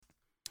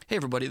Hey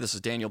everybody, this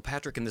is Daniel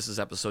Patrick, and this is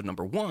episode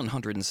number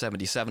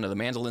 177 of the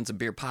Mandolins and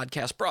Beer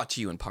podcast, brought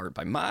to you in part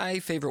by my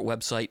favorite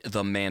website,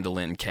 The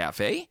Mandolin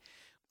Cafe.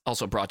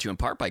 Also brought to you in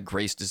part by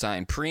Grace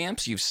Design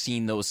Preamps. You've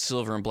seen those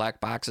silver and black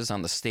boxes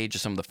on the stage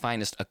of some of the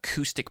finest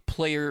acoustic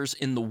players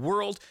in the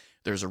world.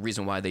 There's a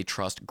reason why they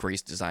trust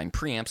Grace Design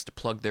Preamps to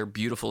plug their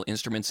beautiful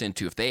instruments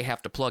into. If they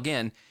have to plug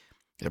in,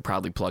 they're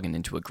probably plugging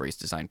into a Grace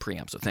Design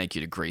Preamp. So thank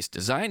you to Grace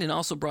Design, and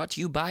also brought to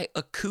you by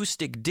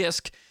Acoustic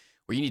Disc,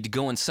 where you need to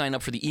go and sign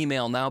up for the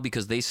email now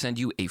because they send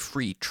you a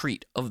free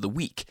treat of the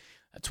week.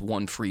 That's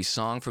one free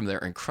song from their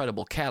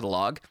incredible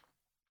catalog.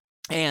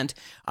 And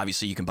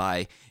obviously you can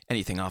buy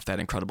anything off that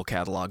incredible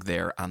catalog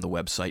there on the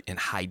website in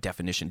high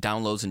definition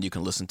downloads, and you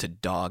can listen to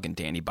Dog and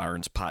Danny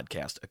Barnes'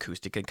 podcast,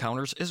 Acoustic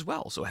Encounters, as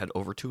well. So head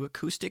over to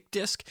Acoustic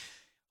Disc.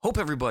 Hope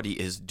everybody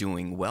is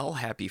doing well.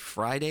 Happy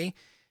Friday.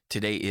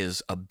 Today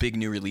is a big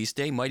new release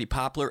day, Mighty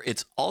Poplar.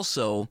 It's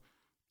also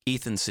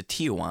Ethan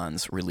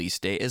Satiowan's release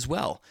day as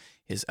well.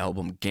 His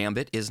album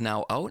Gambit is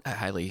now out. I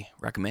highly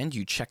recommend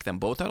you check them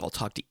both out. I'll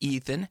talk to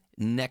Ethan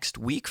next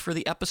week for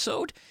the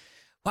episode.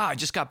 Wow, I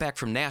just got back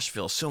from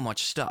Nashville. So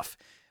much stuff.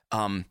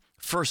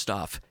 First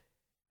off,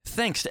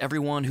 thanks to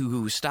everyone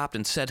who stopped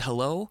and said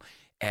hello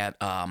at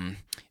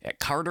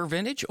Carter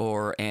Vintage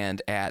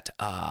and at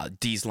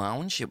Dee's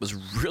Lounge. It was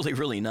really,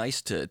 really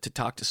nice to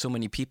talk to so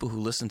many people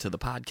who listened to the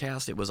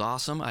podcast. It was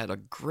awesome. I had a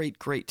great,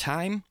 great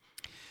time.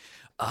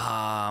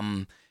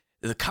 The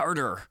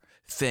Carter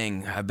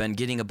thing, I've been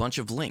getting a bunch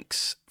of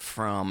links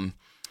from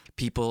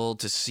people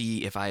to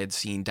see if I had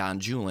seen Don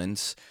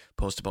Julin's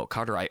post about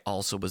Carter. I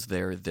also was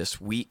there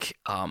this week.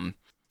 I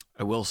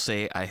will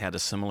say I had a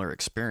similar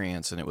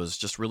experience, and it was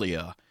just really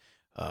a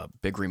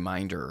big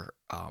reminder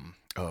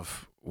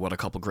of what a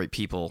couple great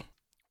people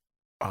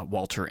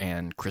Walter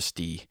and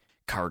Christy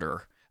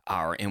Carter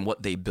are, and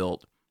what they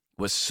built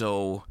was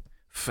so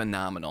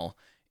phenomenal.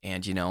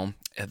 And, you know,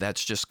 that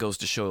just goes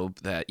to show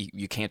that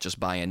you can't just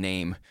buy a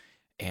name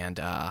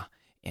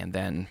and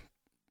then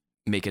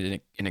make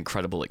it an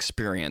incredible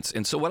experience.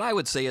 And so what I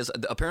would say is,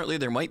 apparently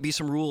there might be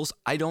some rules.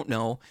 I don't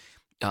know.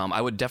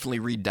 I would definitely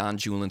read Don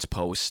Julin's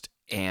post,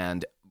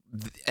 and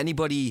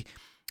anybody,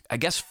 I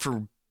guess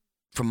from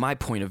my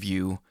point of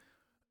view,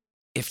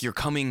 if you're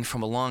coming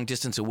from a long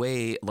distance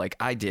away like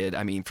I did,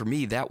 I mean, for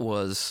me, that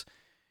was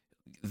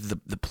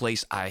the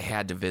place I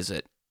had to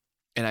visit.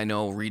 And I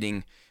know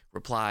reading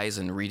replies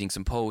and reading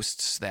some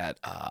posts that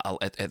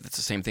it's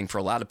the same thing for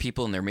a lot of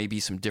people, and there may be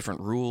some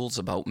different rules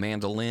about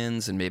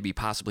mandolins and maybe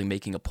possibly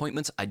making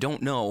appointments. I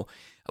don't know.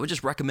 I would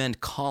just recommend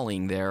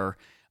calling there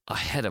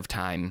ahead of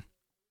time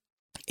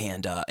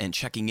and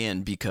checking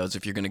in, because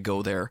if you're going to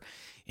go there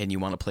and you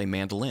want to play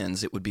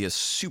mandolins, it would be a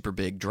super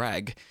big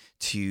drag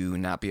to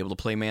not be able to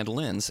play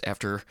mandolins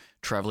after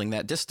traveling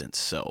that distance.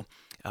 So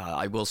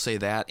I will say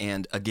that.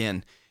 And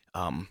again,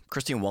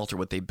 Christy and Walter,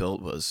 what they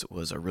built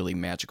was a really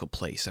magical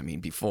place. I mean,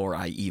 before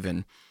I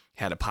even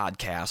had a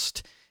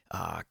podcast,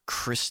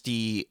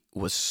 Christy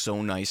was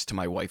so nice to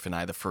my wife and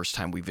I the first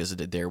time we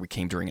visited there. We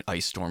came during an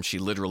ice storm. She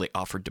literally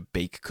offered to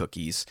bake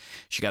cookies.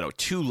 She got out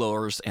 2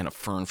 lures and a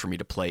fern for me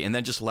to play, and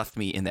then just left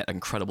me in that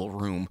incredible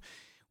room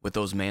with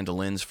those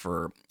mandolins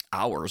for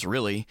hours,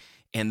 really.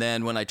 And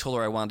then when I told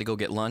her I wanted to go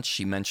get lunch,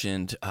 she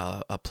mentioned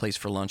a place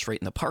for lunch right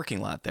in the parking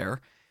lot there.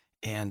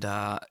 And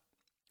I'm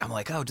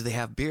like, oh, do they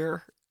have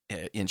beer?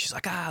 And she's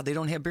like, they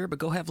don't have beer, but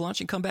go have lunch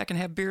and come back and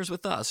have beers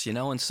with us, you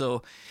know? And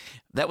so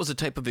that was a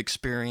type of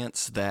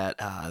experience that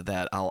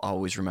I'll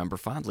always remember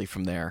fondly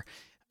from there.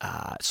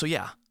 So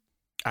yeah,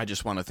 I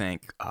just want to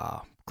thank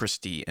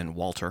Christy and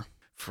Walter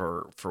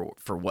for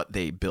what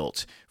they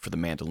built for the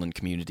mandolin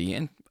community,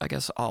 and I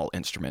guess all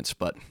instruments,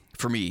 but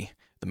for me,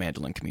 the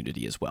mandolin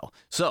community as well.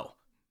 So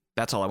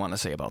that's all I want to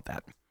say about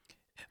that.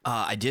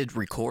 I did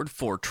record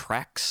 4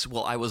 tracks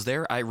while I was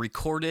there. I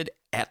recorded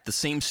at the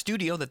same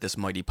studio that this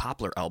Mighty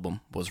Poplar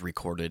album was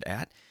recorded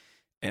at.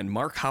 And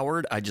Mark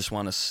Howard, I just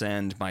want to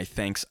send my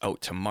thanks out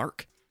to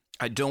Mark.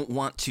 I don't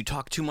want to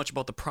talk too much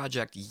about the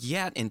project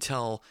yet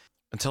until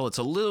it's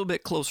a little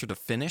bit closer to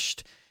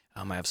finished.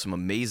 I have some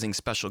amazing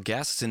special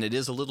guests, and it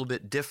is a little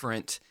bit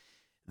different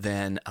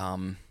than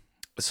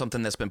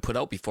something that's been put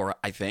out before,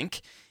 I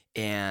think.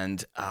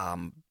 And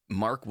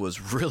Mark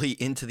was really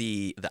into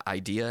the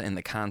idea and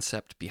the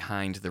concept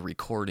behind the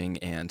recording,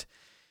 and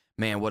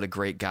man, what a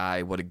great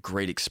guy, what a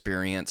great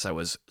experience. I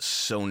was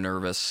so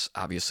nervous,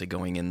 obviously,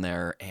 going in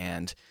there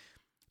and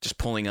just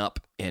pulling up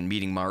and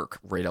meeting Mark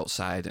right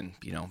outside, and,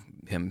 you know,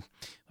 him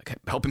like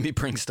helping me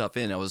bring stuff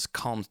in. I was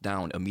calmed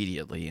down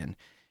immediately, and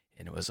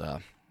it was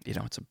you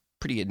know, it's a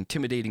pretty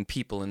intimidating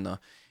people in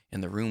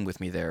the room with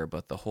me there,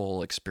 but the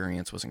whole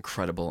experience was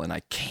incredible, and I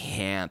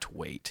can't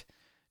wait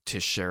to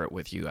share it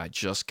with you. I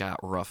just got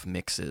rough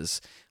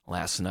mixes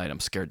last night. I'm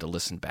scared to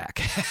listen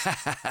back.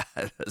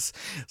 It was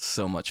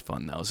so much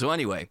fun, though. So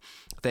anyway,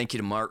 thank you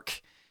to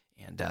Mark.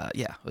 And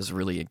yeah,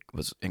 it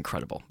was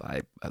incredible.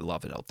 I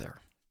love it out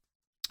there.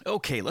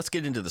 Okay, let's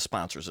get into the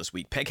sponsors this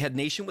week. Peghead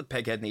Nation. With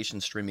Peghead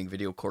Nation streaming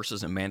video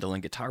courses in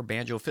mandolin, guitar,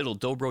 banjo, fiddle,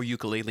 dobro,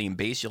 ukulele, and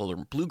bass, you'll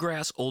learn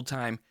bluegrass, old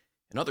time,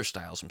 and other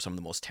styles from some of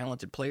the most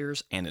talented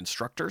players and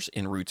instructors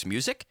in roots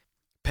music.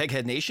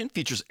 Peghead Nation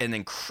features an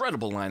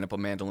incredible lineup of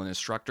mandolin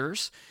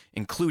instructors,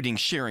 including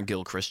Sharon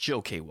Gilchrist,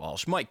 Joe K.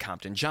 Walsh, Mike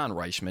Compton, John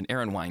Reichman,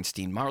 Aaron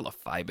Weinstein, Marla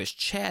Fibish,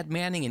 Chad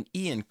Manning, and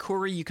Ian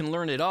Curry. You can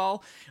learn it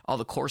all. All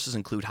the courses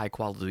include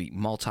high-quality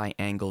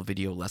multi-angle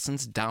video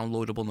lessons,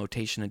 downloadable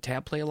notation and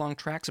tab play-along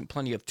tracks, and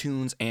plenty of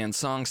tunes and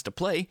songs to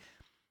play.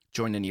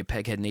 Join any of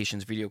Peghead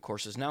Nation's video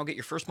courses now. Get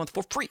your first month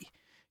for free.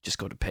 Just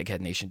go to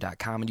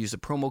pegheadnation.com and use the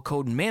promo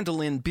code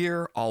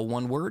MandolinBeer, all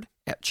one word,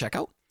 at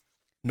checkout.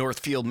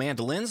 Northfield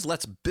Mandolins,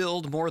 let's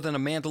build more than a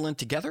mandolin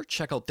together.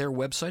 Check out their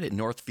website at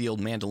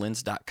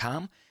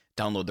northfieldmandolins.com.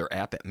 Download their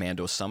app at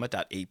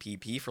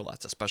mandosummit.app for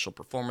lots of special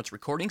performance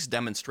recordings,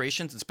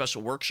 demonstrations, and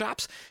special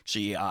workshops.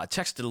 She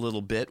texted a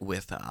little bit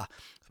with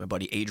my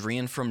buddy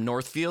Adrian from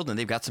Northfield, and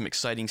they've got some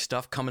exciting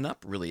stuff coming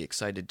up. Really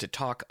excited to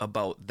talk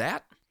about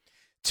that.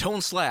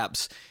 Tone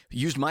slabs.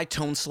 Used my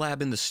tone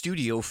slab in the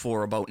studio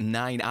for about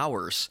 9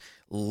 hours.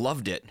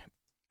 Loved it.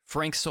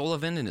 Frank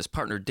Sullivan and his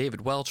partner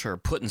David Welch are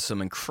putting some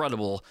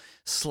incredible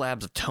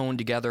slabs of tone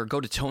together.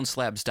 Go to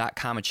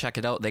toneslabs.com and check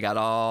it out. They got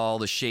all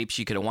the shapes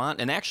you could want.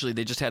 And actually,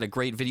 they just had a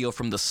great video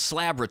from the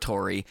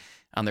Slaboratory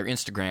on their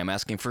Instagram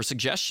asking for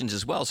suggestions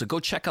as well. So go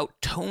check out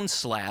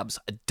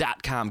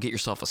toneslabs.com. Get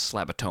yourself a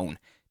slab of tone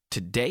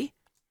today.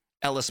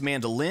 Ellis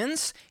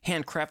Mandolins,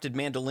 handcrafted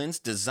mandolins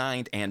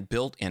designed and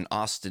built in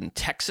Austin,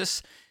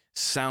 Texas.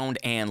 Sound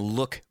and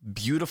look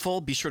beautiful.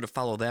 Be sure to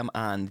follow them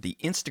on the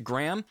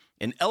Instagram.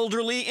 And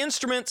Elderly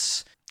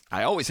Instruments.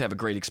 I always have a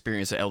great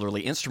experience at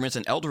Elderly Instruments,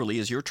 and Elderly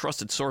is your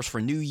trusted source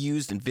for new,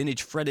 used, and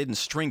vintage fretted and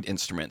stringed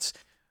instruments.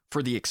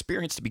 For the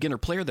experienced beginner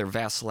player, their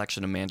vast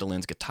selection of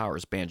mandolins,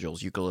 guitars,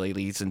 banjos,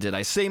 ukuleles, and did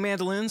I say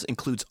mandolins,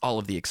 includes all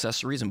of the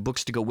accessories and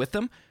books to go with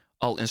them.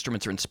 All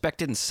instruments are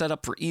inspected and set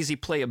up for easy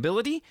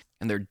playability,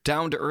 and their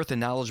down-to-earth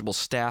and knowledgeable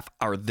staff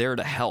are there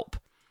to help.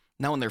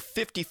 Now in their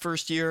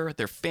 51st year,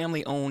 they're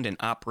family-owned and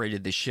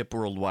operated. They ship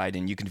worldwide,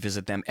 and you can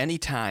visit them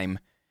anytime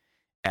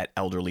at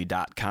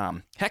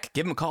elderly.com. Heck,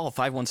 give them a call,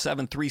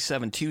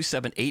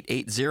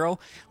 517-372-7880.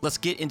 Let's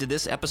get into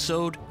this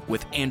episode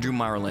with Andrew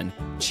Marlin.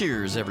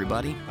 Cheers,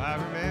 everybody.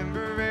 I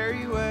remember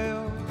very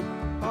well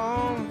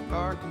on a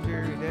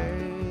Carpentry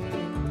day,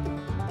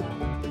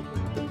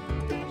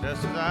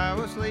 just as I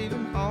was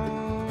leaving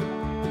home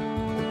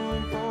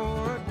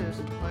for a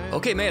distant land.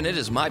 Okay, man, it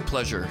is my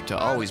pleasure to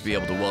always be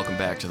able to welcome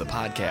back to the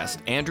podcast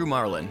Andrew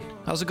Marlin.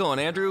 How's it going,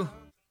 Andrew?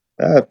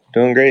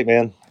 Doing great,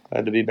 man.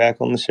 Glad to be back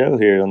on the show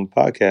here on the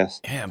podcast.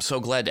 Yeah, I'm so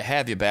glad to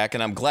have you back,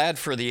 and I'm glad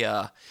for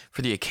the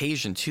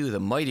occasion too. The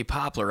Mighty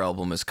Poplar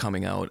album is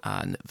coming out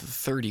on the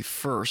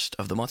 31st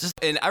of the month,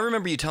 and I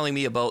remember you telling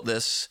me about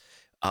this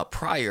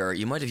prior.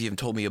 You might have even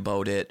told me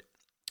about it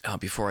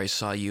before I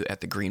saw you at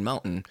the Green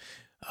Mountain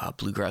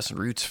Bluegrass and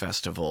Roots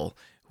Festival,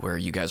 where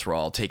you guys were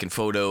all taking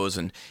photos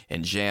and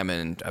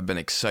jamming. I've been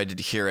excited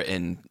to hear it,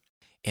 and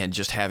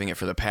just having it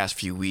for the past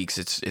few weeks,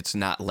 it's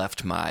not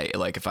left my,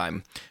 like if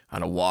I'm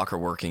on a walk or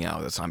working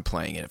out, I'm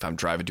playing it. If I'm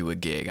driving to a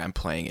gig, I'm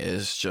playing it.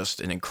 It's just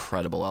an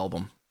incredible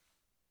album.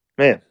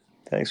 Man,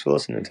 thanks for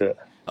listening to it.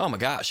 Oh my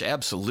gosh,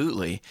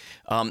 absolutely.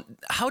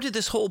 How did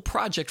this whole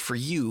project for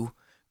you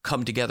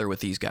come together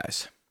with these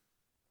guys?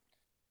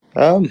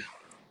 It's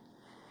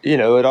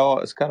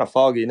kind of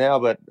foggy now,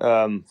 but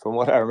from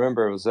what I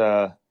remember, it was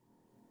so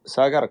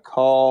I got a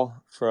call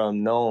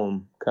from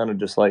Noam, kind of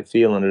just like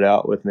feeling it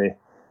out with me.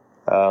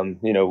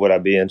 Would I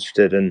be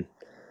interested in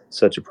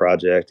such a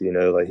project?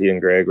 Like he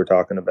and Greg were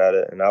talking about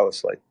it, and I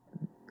was like,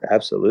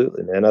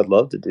 absolutely, man, I'd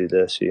love to do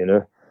this,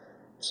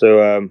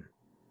 So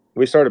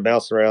we started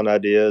bouncing around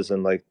ideas,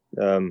 and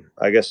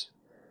I guess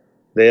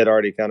they had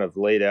already kind of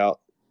laid out,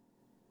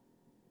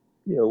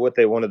 what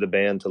they wanted the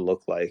band to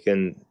look like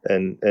and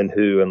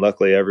who, and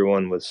luckily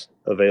everyone was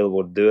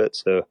available to do it.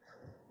 So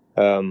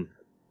I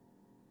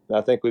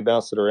think we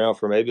bounced it around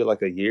for maybe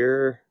like a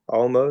year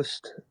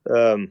almost.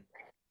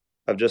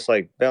 Of just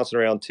like bouncing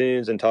around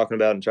tunes and talking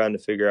about and trying to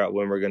figure out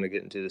when we're going to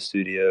get into the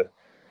studio.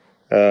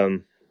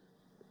 Finally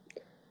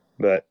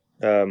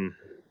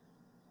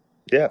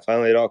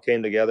it all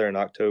came together in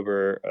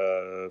October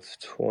of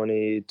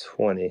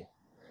 2020.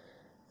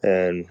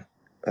 And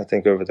I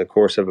think over the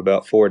course of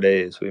about 4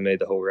 days, we made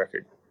the whole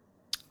record.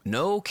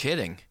 No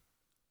kidding.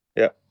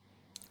 Yeah.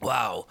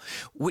 Wow.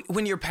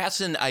 When you're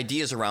passing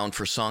ideas around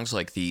for songs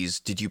like these,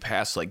 did you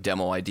pass like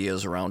demo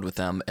ideas around with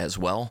them as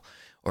well?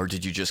 Or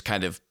did you just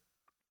kind of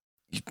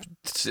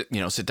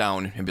sit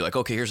down and be like,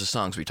 okay, here's the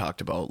songs we talked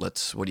about.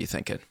 What are you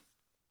thinking?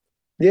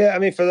 Yeah, I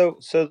mean, the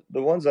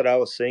ones that I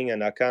was singing,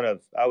 I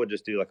would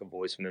just do like a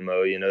voice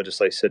memo,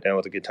 just like sit down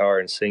with a guitar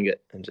and sing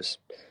it and just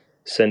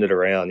send it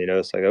around.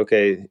 It's like,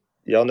 okay,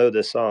 y'all know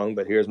this song,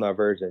 but here's my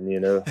version.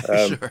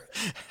 Sure.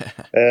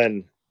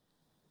 And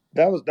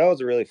that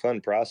was a really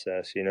fun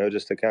process,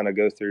 just to kind of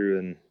go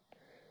through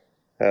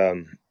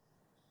and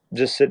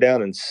just sit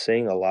down and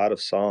sing a lot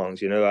of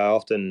songs. I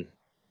often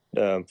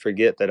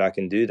forget that I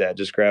can do that.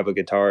 Just grab a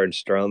guitar and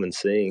strum and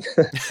sing,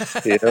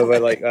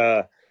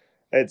 but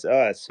It's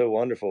so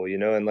wonderful,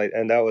 and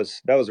that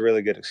was a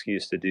really good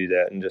excuse to do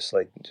that and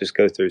just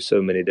go through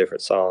so many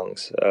different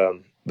songs.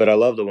 But I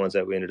love the ones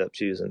that we ended up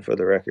choosing for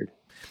the record.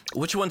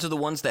 Which ones are the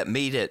ones that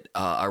made it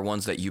are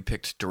ones that you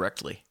picked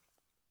directly?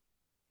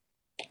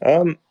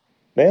 Man,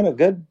 a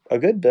good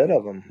bit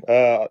of them.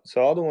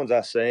 So all the ones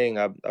I sang,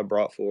 I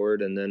brought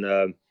forward, and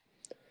then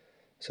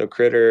so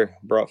Critter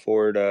brought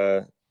forward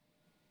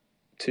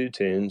two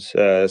tunes.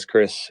 It's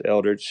Chris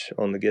Eldridge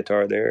on the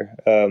guitar there.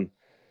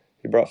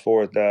 He brought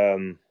forward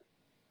that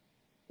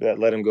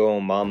 "Let Him Go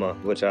on Mama,"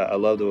 which I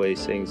love the way he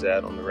sings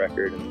that on the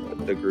record,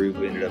 and the groove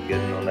we ended up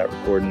getting on that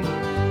recording.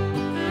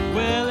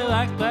 Well, he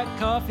likes black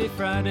coffee,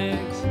 fried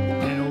eggs,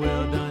 and a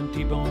well-done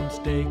T-bone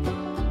steak.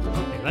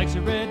 He likes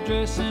a red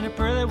dress and a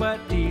pearly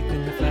white teeth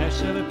and the flash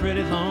of a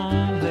pretty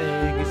long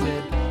leg. He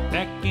said,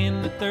 back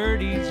in the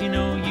 30s, you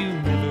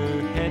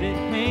never had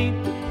it made.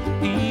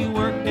 He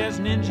worked as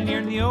an engineer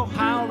in the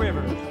Ohio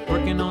River,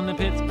 working on the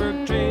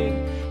Pittsburgh trade.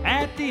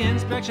 At the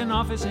inspection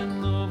office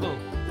in Louisville,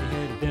 he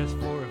had a desk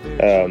for a very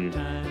short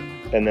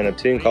time. And then a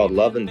tune called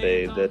 "Lovin'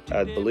 Babe" that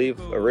I believe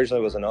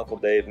originally was an Uncle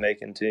Dave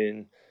making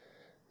tune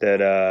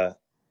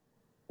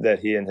that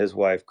he and his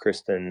wife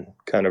Kristen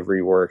kind of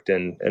reworked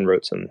and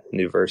wrote some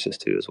new verses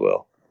to as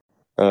well.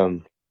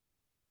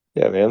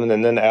 Yeah, man.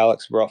 And then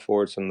Alex brought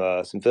forward some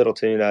fiddle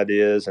tune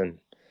ideas, and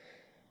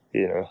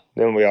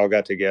then we all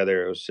got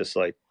together. It was just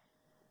like,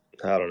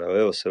 I don't know,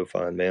 it was so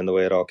fun, man. The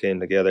way it all came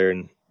together,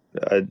 and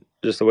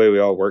just the way we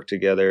all worked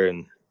together,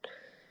 and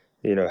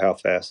how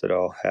fast it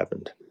all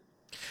happened.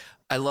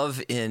 I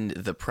love in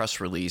the press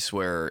release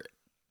where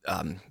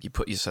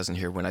you says in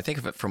here, when I think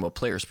of it from a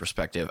player's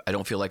perspective, I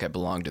don't feel like I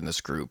belonged in this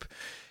group,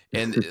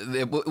 and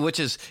which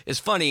is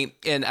funny.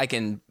 And I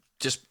can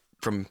just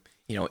from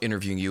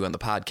interviewing you on the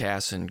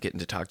podcast and getting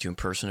to talk to you in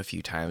person a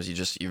few times,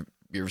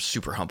 you're a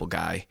super humble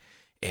guy,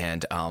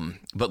 and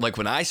but like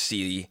when I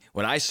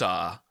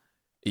saw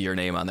your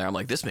name on there, I'm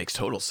like, this makes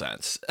total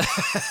sense,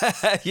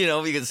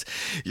 because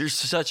you're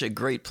such a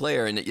great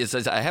player. And it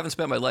says, I haven't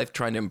spent my life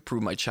trying to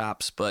improve my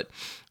chops, but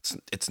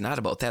it's not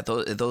about that.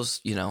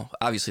 Those,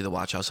 obviously the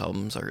Watch House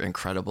albums are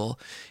incredible,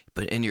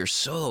 but in your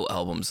solo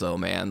albums though,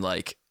 man,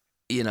 like,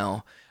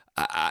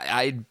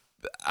 I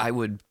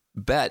would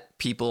bet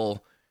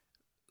people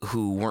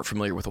who weren't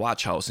familiar with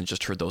Watch House and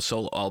just heard those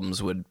solo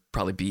albums would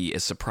probably be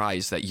as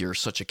surprised that you're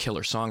such a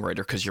killer songwriter,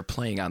 because you're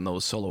playing on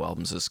those solo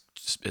albums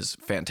is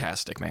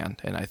fantastic, man.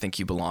 And I think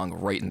you belong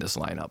right in this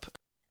lineup.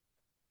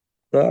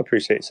 Well, I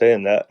appreciate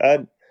saying that.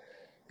 I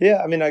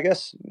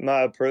guess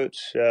my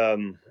approach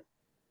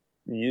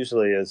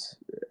usually is,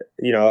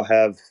 I'll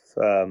have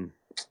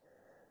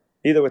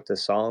either with the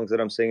songs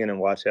that I'm singing in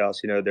Watch House,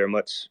 they're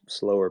much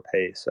slower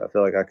pace. So I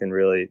feel like I can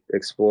really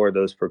explore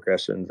those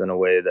progressions in a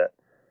way that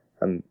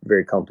I'm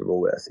very comfortable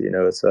with.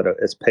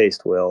 It's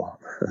paced well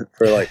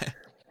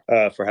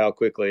for how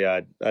quickly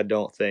I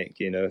don't think,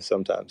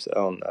 sometimes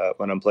on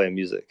when I'm playing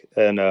music,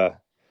 and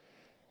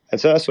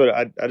so that's what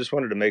I just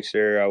wanted to make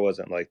sure I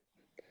wasn't like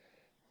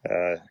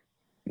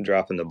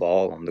dropping the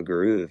ball on the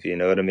groove, you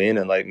know what I mean,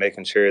 and like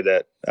making sure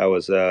that I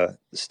was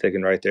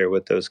sticking right there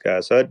with those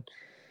guys. So I'd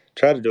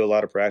try to do a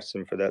lot of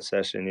practicing for that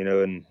session,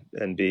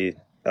 and be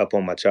up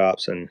on my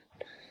chops and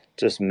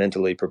just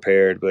mentally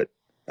prepared, but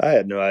I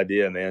had no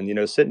idea,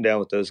 man. Sitting down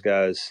with those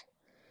guys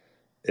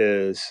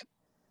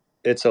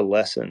it's a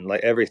lesson.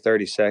 Like every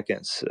 30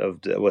 seconds of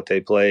what they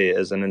play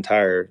is an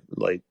entire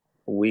like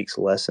week's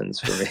lessons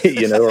for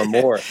me, or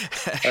more.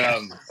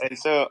 And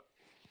so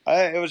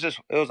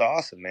it was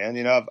awesome, man.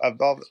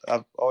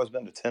 I've always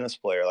been a tennis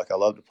player. Like I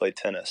love to play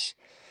tennis.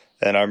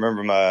 And I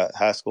remember my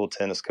high school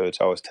tennis coach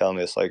always telling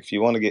me, it's like, if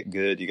you want to get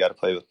good, you got to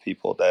play with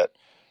people that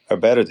are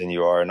better than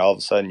you are. And all of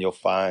a sudden you'll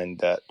find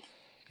that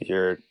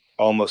you're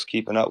almost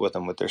keeping up with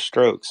them with their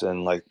strokes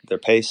and like their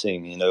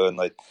pacing, and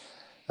like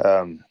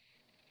I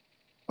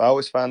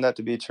always find that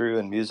to be true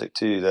in music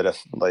too, that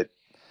if like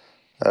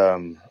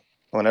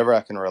whenever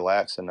I can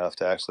relax enough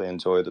to actually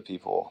enjoy the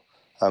people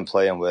I'm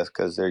playing with,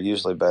 because they're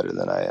usually better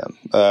than I am,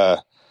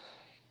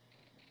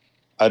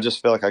 I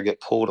just feel like I get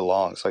pulled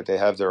along. It's like they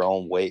have their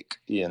own wake,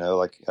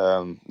 like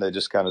they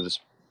just kind of just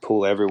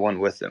pull everyone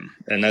with them.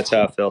 And that's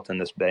how I felt in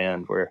this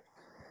band, where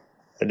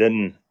I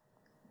didn't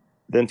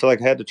feel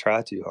like I had to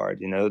try too hard.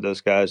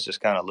 Those guys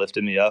just kind of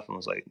lifted me up and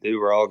was like, dude,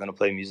 we're all going to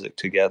play music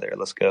together.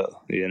 Let's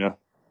go,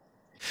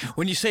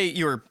 When you say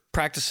you were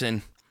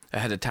practicing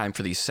ahead of time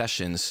for these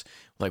sessions,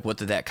 like what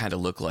did that kind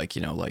of look like?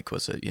 Like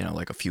was it,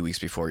 like a few weeks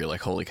before you're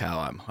like, holy cow,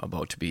 I'm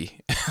about to be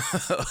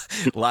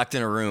locked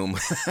in a room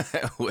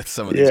with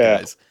some of these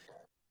guys?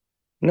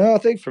 No, I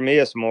think for me,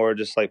 it's more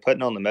just like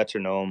putting on the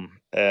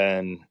metronome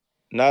and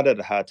not at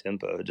a high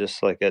tempo,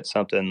 just like at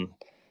something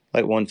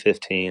like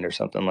 115 or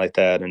something like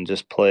that, and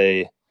just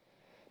play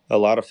a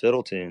lot of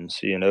fiddle tunes,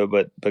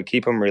 but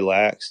keep them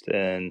relaxed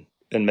and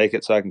make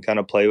it so I can kind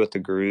of play with the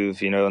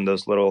groove, and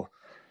those little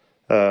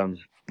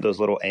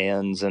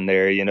ands in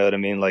there, you know what I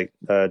mean? Like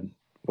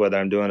whether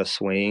I'm doing a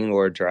swing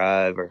or a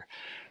drive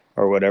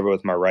or whatever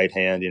with my right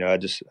hand, I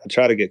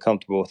try to get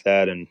comfortable with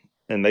that and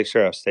make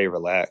sure I stay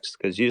relaxed,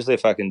 because usually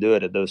if I can do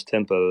it at those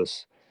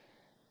tempos,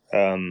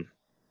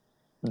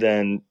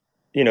 then,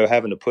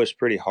 having to push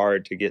pretty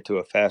hard to get to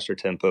a faster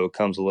tempo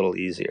comes a little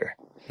easier.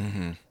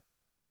 Mm-hmm.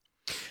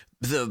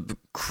 The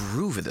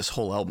groove of this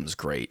whole album is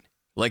great.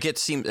 Like, it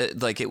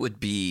seemed like it would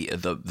be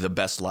the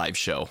best live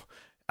show.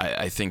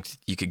 I think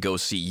you could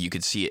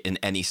see it in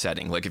any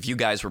setting. Like, if you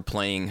guys were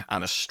playing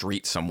on a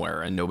street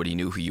somewhere and nobody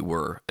knew who you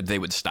were, they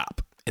would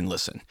stop and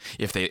listen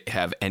if they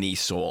have any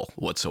soul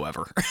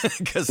whatsoever.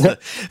 because the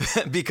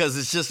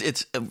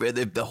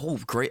whole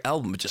great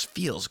album just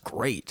feels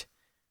great.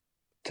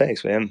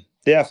 Thanks, man.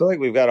 Yeah, I feel like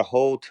we've got a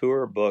whole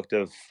tour booked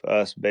of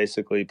us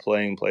basically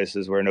playing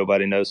places where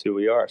nobody knows who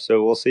we are.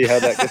 So we'll see how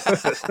that goes.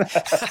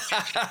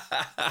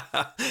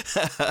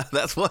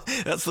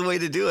 That's the way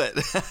to do it.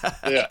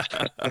 Yeah.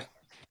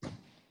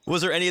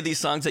 Was there any of these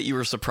songs that you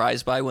were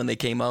surprised by when they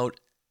came out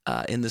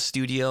in the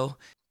studio?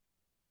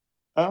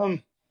 Yeah,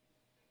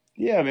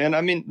 man.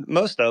 I mean,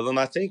 most of them.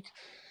 I think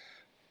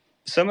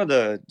some of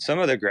the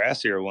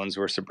grassier ones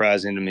were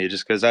surprising to me,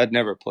 just because I'd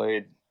never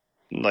played,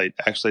 like,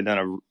 actually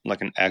done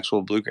an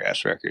actual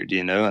bluegrass record,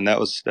 and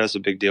that's a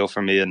big deal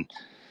for me. And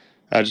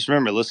I just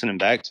remember listening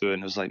back to it,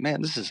 and it was like,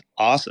 man, this is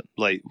awesome.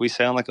 Like, we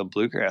sound like a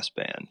bluegrass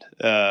band.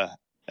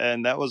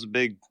 And that was a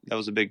big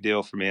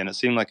deal for me. And it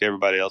seemed like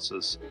everybody else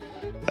was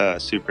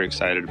super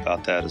excited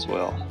about that as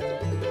well.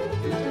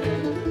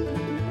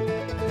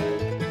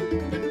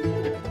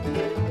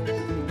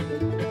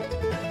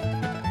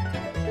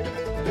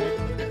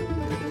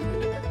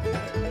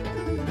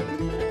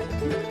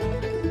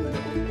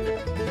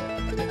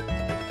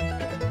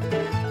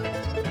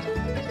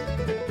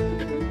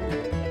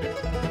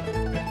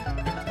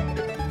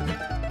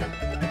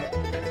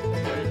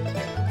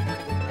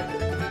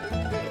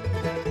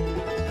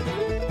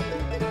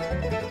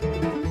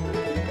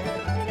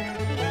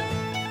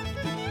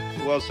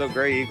 Well, so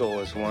Gray Eagle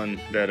is one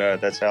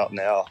that's out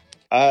now.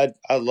 I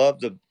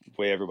love the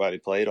way everybody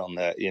played on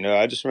that.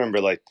 I just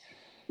remember, like,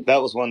 that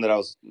was one that I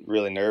was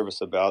really nervous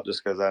about,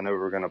 just because I know we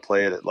were going to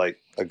play it at, like,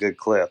 a good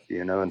clip,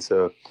 and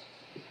so,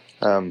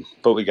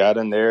 but we got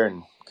in there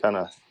and kind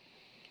of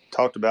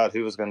talked about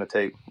who was going to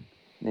take,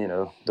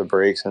 the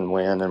breaks and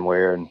when and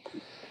where,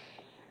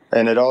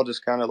 and it all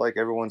just kind of, like,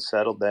 everyone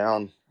settled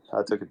down.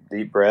 I took a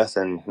deep breath,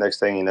 and next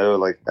thing you know,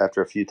 like,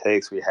 after a few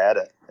takes, we had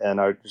it. And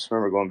I just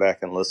remember going back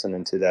and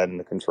listening to that in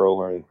the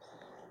control room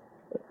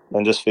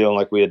and just feeling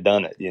like we had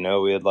done it. We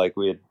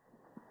had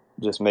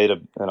just made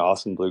an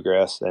awesome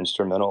bluegrass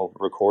instrumental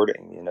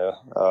recording, and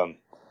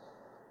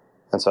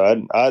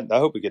so I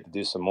hope we get to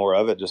do some more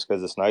of it, just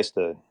because it's nice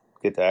to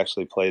get to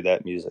actually play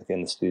that music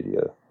in the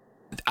studio.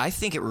 I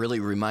think it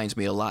really reminds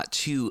me a lot,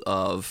 too,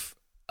 of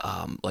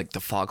like the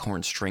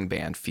Foghorn String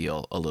Band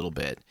feel a little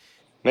bit.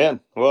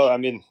 Man, well, I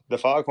mean, the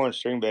Foghorn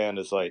String Band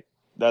is, like,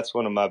 that's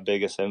one of my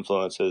biggest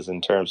influences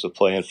in terms of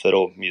playing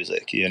fiddle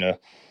music,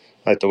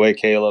 like the way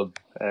Caleb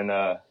and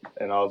all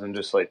of them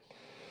just, like,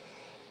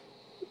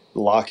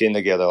 lock in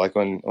together. Like,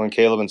 when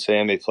Caleb and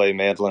Sammy play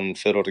mandolin and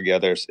fiddle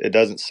together, it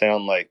doesn't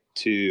sound like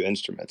two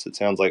instruments. It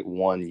sounds like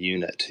one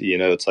unit,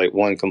 it's like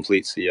one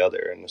completes the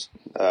other. And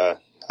I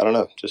don't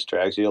know, just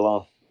drags you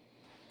along.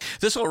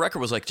 This whole record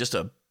was like just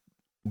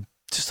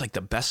like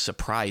the best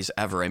surprise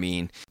ever. I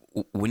mean,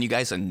 when you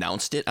guys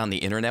announced it on the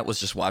internet, was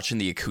just watching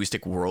the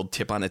acoustic world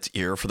tip on its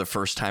ear for the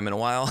first time in a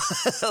while.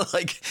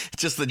 Like,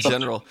 just the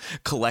general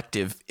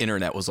collective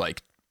internet was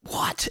like,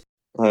 what?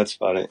 That's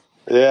funny.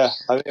 Yeah.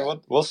 I mean,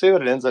 we'll see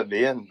what it ends up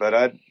being, but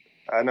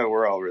I know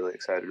we're all really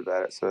excited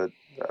about it. So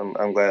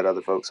I'm glad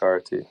other folks are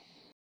too.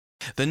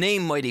 The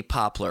name Mighty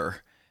Poplar,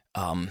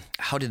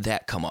 how did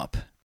that come up?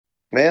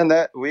 Man,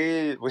 that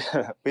we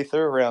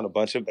threw around a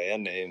bunch of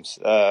band names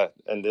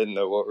and didn't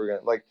know what we were going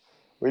to, like,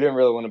 we didn't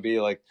really want to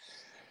be like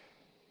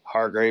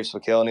Hargraves,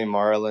 McKelney,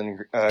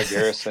 Marlin,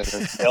 Garrison,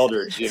 and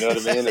Eldridge, you know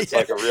what I mean? It's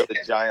like a really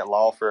giant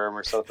law firm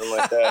or something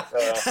like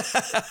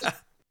that.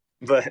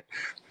 But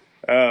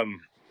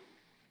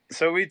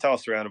so we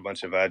tossed around a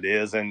bunch of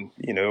ideas, and,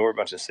 we're a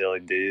bunch of silly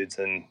dudes.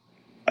 And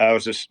I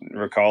was just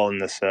recalling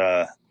this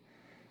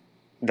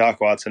Doc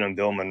Watson and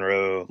Bill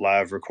Monroe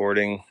live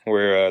recording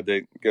where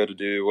they go to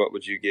do What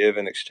Would You Give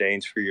in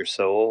Exchange for Your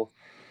Soul?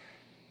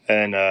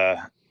 And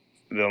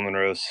Bill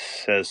Monroe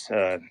says,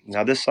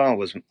 now this song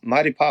was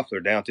mighty popular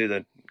down through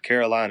the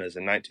Carolinas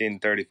in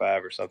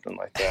 1935 or something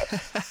like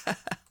that.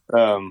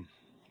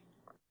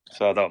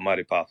 So I thought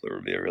Mighty Poplar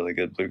would be a really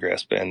good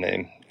bluegrass band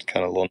name.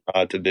 Kind of a little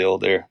nod to Bill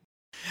there.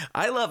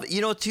 I love,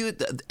 too,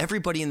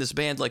 everybody in this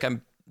band, like,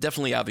 I'm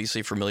definitely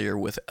obviously familiar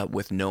with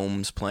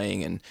Gnome's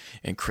playing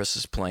and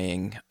Chris's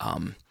playing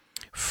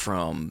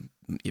from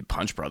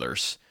Punch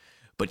Brothers.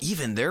 But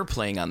even their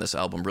playing on this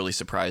album really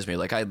surprised me.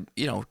 Like,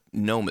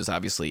 Gnome is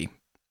obviously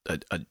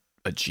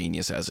a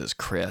genius, as is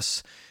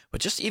Chris.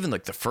 But just even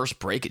like the first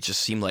break, it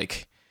just seemed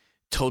like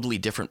totally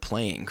different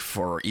playing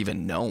for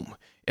even Gnome.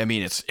 I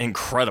mean, it's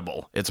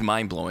incredible. It's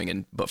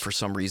mind-blowing. But for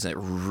some reason, it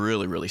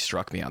really, really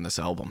struck me on this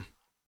album.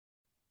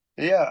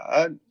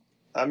 Yeah,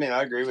 I mean,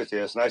 I agree with you.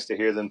 It's nice to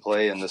hear them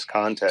play in this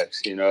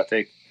context. I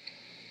think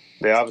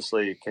they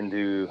obviously can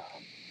do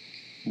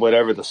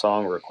whatever the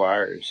song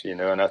requires,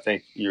 and I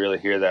think you really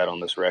hear that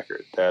on this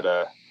record, that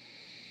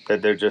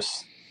that they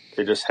just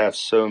have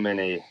so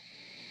many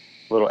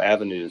little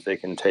avenues they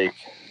can take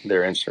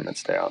their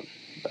instruments down.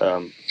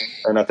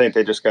 And I think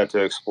they just got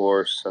to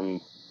explore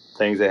some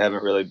things they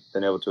haven't really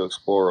been able to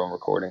explore on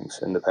recordings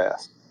in the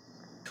past.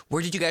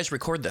 Where did you guys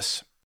record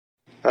this?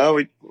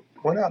 We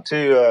went out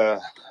to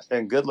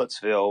in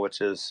Goodlettsville,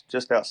 which is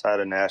just outside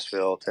of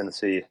Nashville,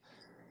 Tennessee.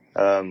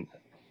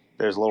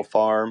 There's a little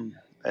farm,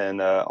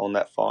 and on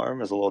that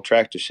farm is a little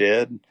tractor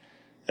shed,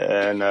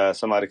 and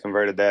somebody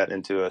converted that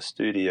into a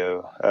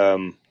studio.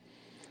 And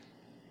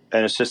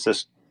it's just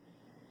this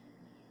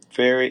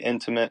very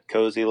intimate,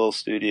 cozy little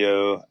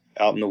studio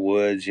out in the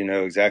woods. You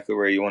know exactly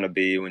where you want to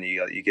be when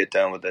you get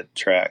done with the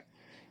track.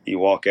 You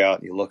walk out,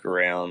 and you look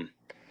around,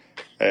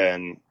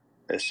 and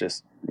it's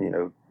just,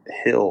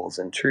 hills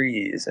and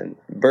trees and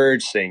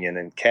birds singing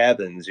and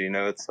cabins.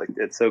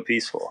 It's so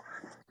peaceful.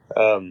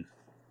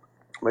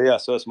 But yeah,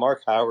 so it's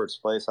Mark Howard's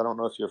place. I don't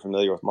know if you're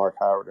familiar with Mark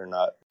Howard or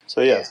not.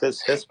 So yeah,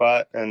 it's his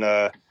spot.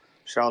 And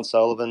Sean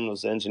Sullivan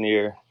was the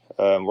engineer.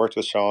 Worked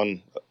with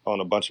Sean on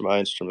a bunch of my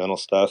instrumental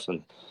stuff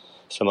and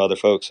some other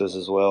folks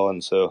as well.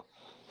 And so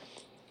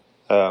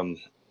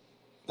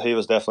he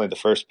was definitely the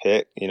first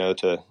pick,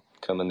 to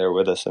come in there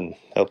with us and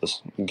help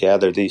us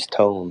gather these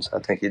tones. I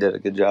think he did a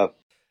good job.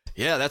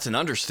 Yeah, that's an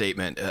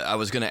understatement. I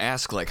was going to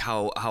ask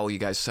how you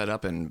guys set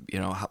up and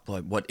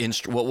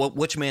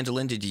which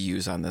mandolin did you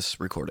use on this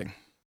recording?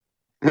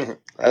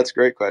 That's a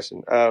great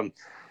question. I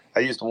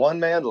used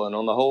one mandolin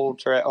on the whole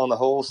track, on the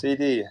whole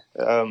CD.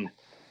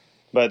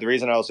 But the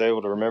reason I was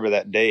able to remember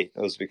that date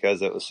was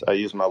because I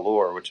used my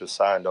lure, which was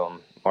signed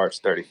on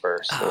March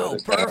 31st. So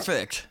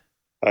perfect.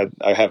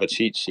 I have a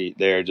cheat sheet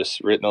there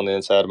just written on the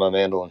inside of my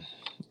mandolin.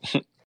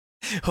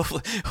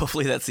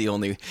 Hopefully that's the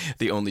only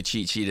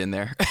cheat sheet in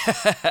there.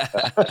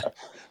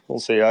 We'll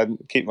see. I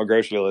keep my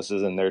grocery lists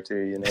in there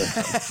too,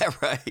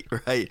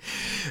 Right.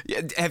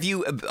 Have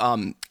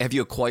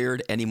you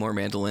acquired any more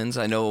mandolins?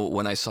 I know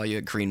when I saw you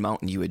at Green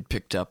Mountain, you had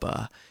picked up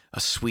a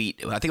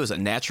sweet, I think it was a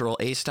natural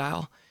A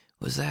style.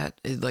 Was that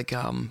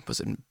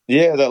was it?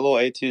 Yeah, that little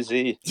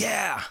A2Z.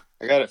 Yeah.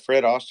 I got it at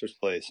Fred Oster's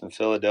place in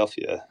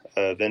Philadelphia,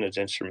 Vintage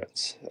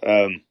Instruments.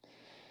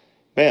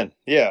 Man,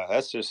 yeah,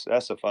 that's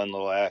a fun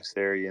little axe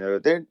there.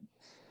 They're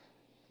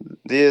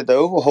the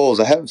oval holes.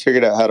 I haven't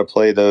figured out how to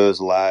play those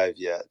live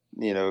yet.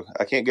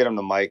 I can't get them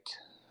to mic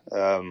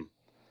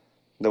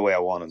the way I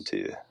want them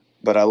to,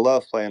 but I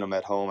love playing them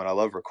at home and I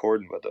love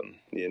recording with them.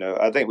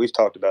 I think we've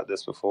talked about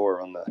this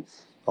before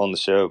on the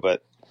show,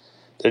 but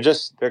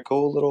they're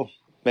cool little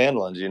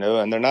mandolins,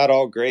 and they're not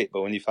all great,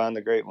 but when you find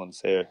the great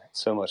ones, they're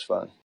so much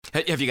fun.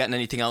 Have you gotten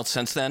anything else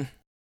since then?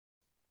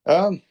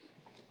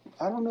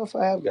 I don't know if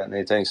I have gotten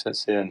anything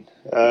since then.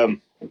 I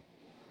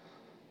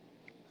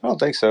don't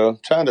think so.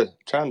 I'm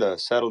trying to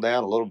settle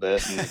down a little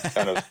bit and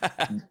kind of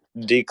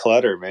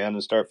declutter, man,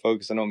 and start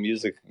focusing on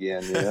music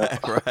again.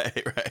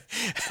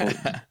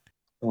 Right.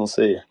 We'll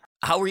see.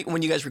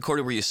 When you guys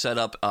recorded, were you set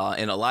up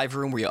in a live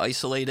room? Were you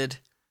isolated?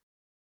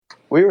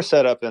 We were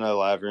set up in a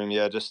live room,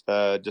 yeah, just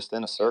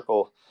in a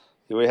circle.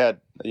 We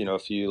had, a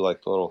few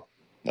little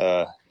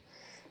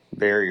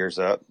barriers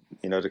up,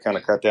 to kind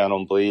of cut down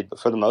on bleed. But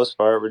for the most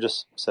part, we're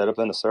just set up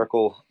in a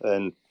circle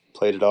and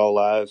played it all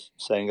live,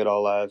 sang it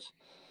all live.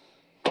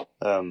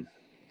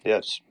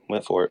 Just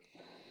went for it.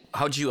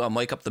 How'd you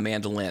mic up the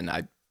mandolin?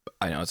 I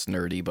know it's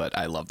nerdy, but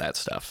I love that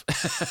stuff.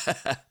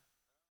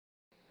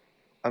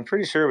 I'm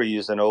pretty sure we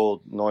used an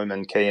old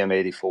Neumann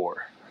KM84,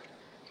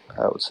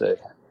 I would say.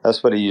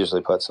 That's what he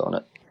usually puts on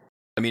it.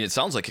 I mean, it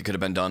sounds like it could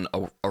have been done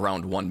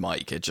around one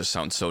mic. It just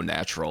sounds so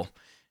natural,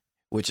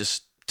 which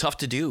is tough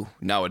to do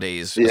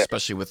nowadays,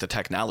 especially with the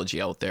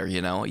technology out there,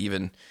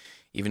 even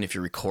if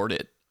you record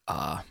it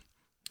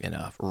in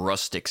a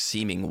rustic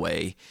seeming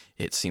way,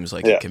 it seems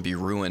like it can be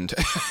ruined,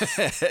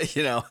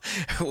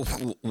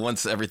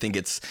 once everything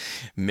gets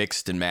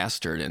mixed and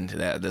mastered. And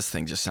this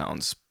thing just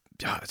sounds,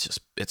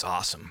 it's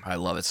awesome. I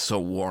love it. It's so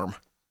warm.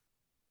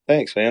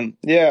 Thanks, man.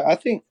 Yeah, I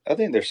think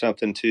there's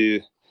something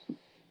to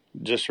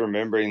just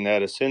remembering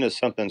that as soon as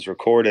something's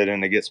recorded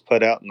and it gets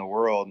put out in the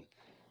world,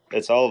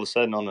 it's all of a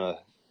sudden on a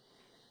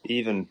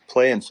even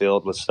playing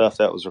field with stuff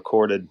that was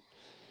recorded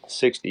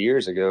 60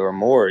 years ago or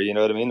more. You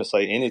know what I mean? It's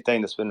like anything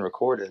that's been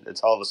recorded,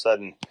 it's all of a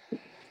sudden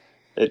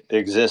it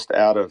exists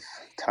out of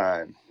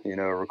time, a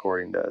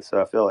recording does.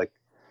 So I feel like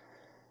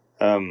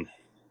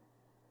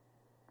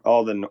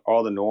all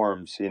the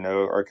norms,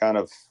 are kind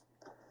of,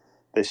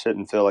 they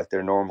shouldn't feel like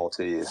they're normal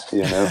to you,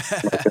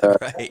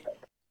 Right.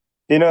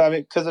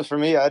 Because for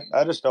me, I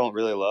just don't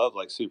really love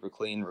super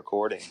clean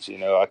recordings.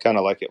 I kind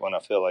of like it when I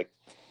feel like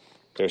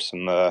there's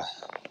some, I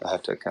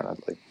have to kind of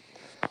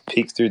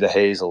peek through the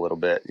haze a little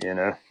bit,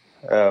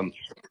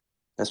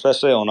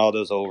 especially on all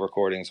those old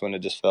recordings when it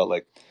just felt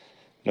like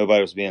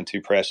nobody was being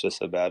too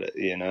precious about it.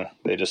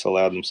 They just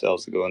allowed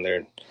themselves to go in there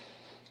and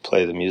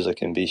play the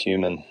music and be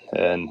human.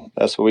 And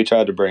that's what we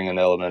tried to bring an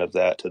element of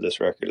that to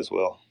this record as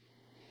well.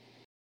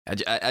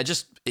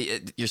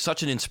 You're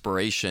such an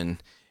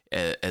inspiration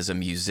as a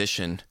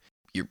musician.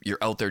 you're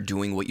out there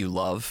doing what you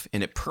love,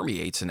 and it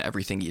permeates in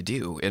everything you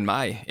do. In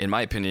my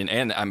opinion,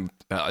 and I'm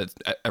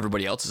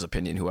everybody else's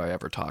opinion who I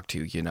ever talk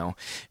to,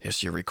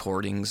 just your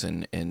recordings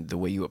and the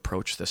way you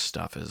approach this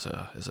stuff is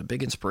a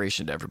big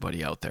inspiration to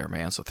everybody out there,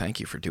 man. So thank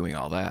you for doing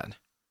all that.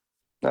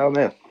 Oh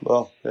man,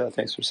 well, yeah,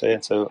 thanks for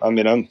saying so. I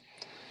mean, I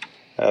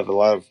have a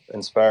lot of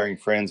inspiring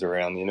friends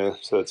around,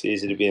 so it's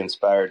easy to be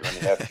inspired when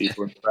you have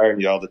people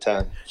inspiring you all the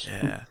time.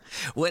 Yeah.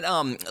 When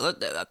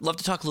I'd love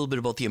to talk a little bit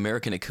about the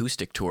American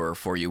Acoustic Tour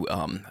for you.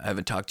 I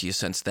haven't talked to you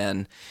since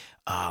then.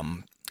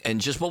 And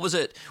just what was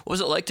it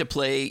like to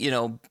play,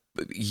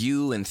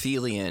 you and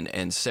Thiele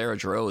and Sarah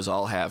Jarose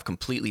all have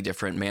completely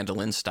different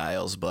mandolin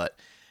styles, but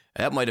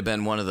that might have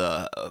been one of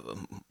the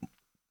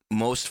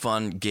most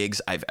fun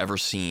gigs I've ever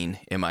seen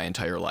in my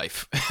entire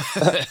life.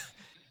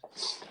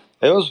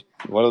 It was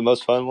one of the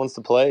most fun ones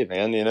to play,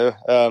 man.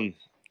 I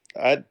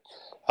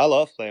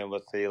love playing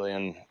with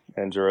Thiele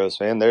and Jarose,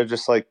 man. They're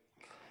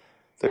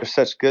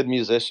such good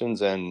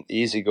musicians and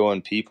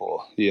easygoing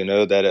people,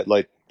 that it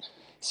like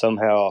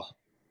somehow,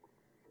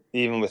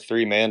 even with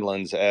three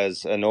mandolins,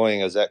 as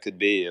annoying as that could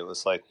be, it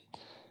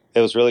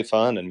was really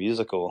fun and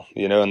musical,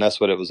 and that's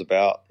what it was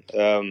about.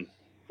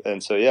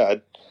 And so, yeah,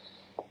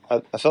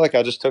 I feel like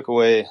I just took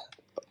away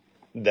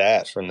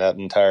that from that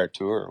entire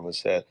tour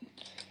was that,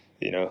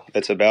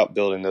 it's about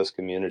building those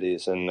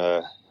communities and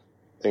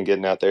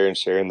getting out there and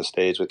sharing the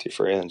stage with your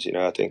friends.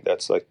 I think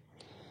that's like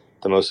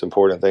the most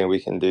important thing we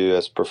can do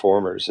as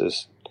performers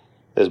is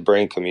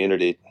bring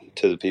community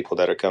to the people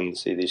that are coming to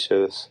see these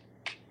shows.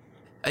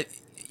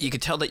 You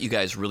could tell that you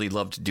guys really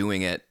loved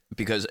doing it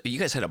because you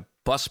guys had a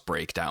bus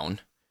breakdown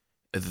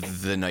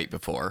the night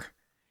before.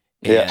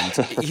 And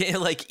yeah,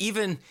 like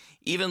even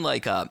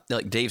like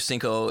Dave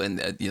Cinco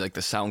and like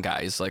the sound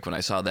guys, like when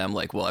I saw them,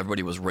 like, well,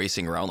 everybody was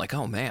racing around like,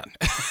 oh man,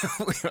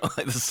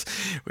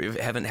 we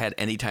haven't had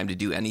any time to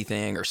do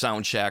anything or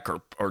sound check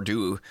or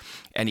do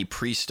any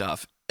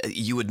pre-stuff.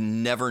 You would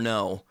never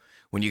know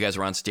when you guys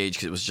were on stage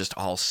because it was just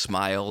all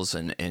smiles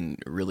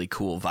and really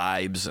cool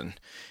vibes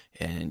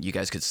and you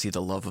guys could see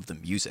the love of the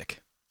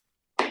music.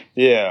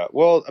 Yeah.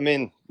 Well, I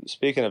mean,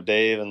 speaking of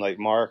Dave and like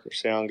Mark or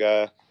sound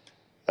guy,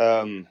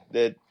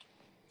 that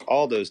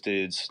all those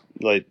dudes,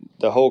 like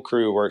the whole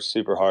crew worked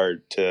super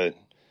hard to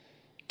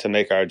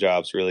make our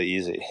jobs really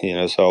easy,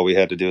 so all we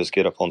had to do is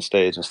get up on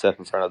stage and step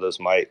in front of those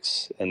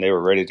mics and they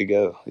were ready to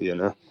go,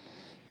 and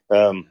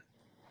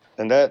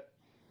that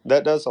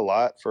does a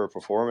lot for a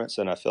performance.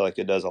 And I feel like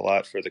it does a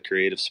lot for the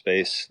creative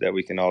space that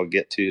we can all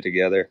get to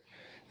together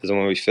is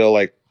when we feel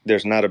like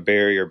there's not a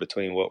barrier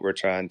between what we're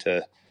trying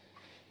to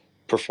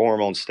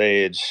perform on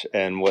stage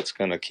and what's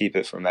going to keep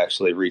it from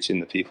actually reaching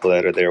the people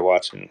that are there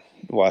watching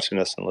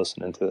us and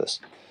listening to us.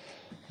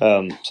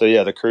 So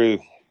yeah, the crew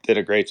did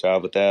a great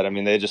job with that. I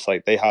mean, they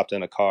hopped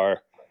in a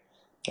car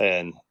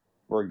and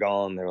we're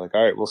gone. They're like,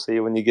 all right, we'll see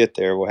you when you get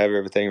there. We'll have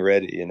everything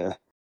ready,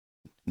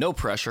 No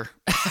pressure.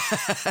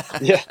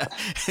 Yeah.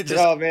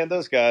 Oh man,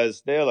 those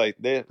guys,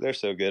 they're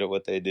so good at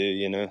what they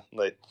do,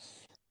 like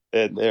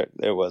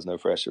there was no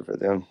pressure for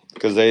them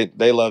because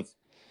they love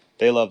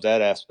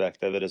that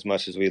aspect of it as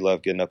much as we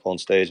love getting up on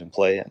stage and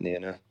playing,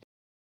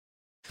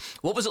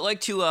 What was it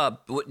like to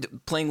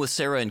playing with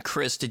Sarah and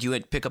Chris? Did you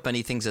pick up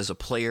any things as a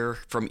player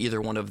from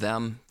either one of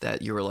them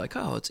that you were like,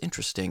 oh, it's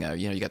interesting?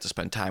 You got to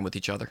spend time with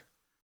each other.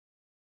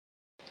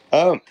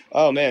 Oh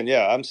man,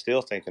 yeah, I'm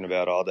still thinking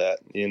about all that,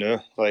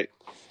 like,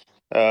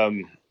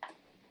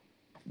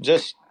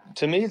 just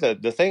to me,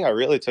 the thing I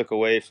really took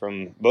away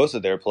from both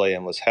of their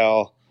playing was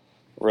how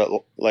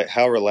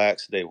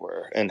relaxed they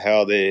were and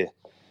how they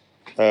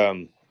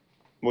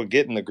would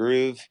get in the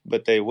groove,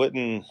 but they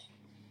wouldn't.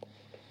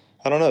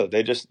 I don't know.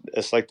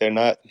 It's like they're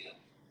not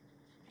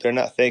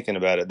thinking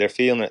about it. They're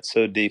feeling it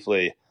so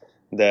deeply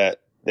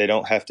that they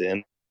don't have to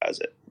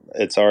emphasize it.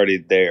 It's already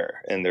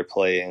there, and they're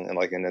playing,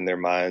 and in their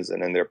minds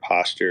and in their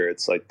posture.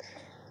 It's like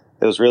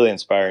it was really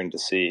inspiring to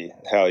see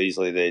how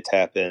easily they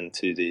tap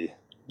into the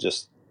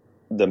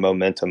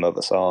momentum of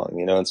a song,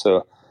 And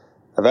so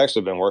I've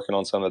actually been working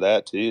on some of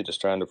that too,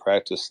 just trying to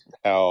practice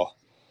how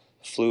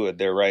fluid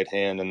their right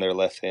hand and their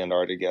left hand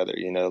are together.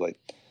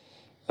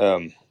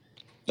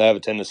 I have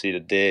a tendency to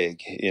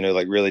dig,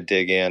 like really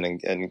dig in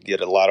and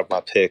get a lot of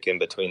my pick in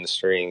between the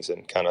strings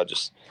and kind of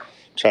just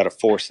try to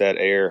force that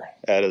air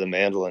out of the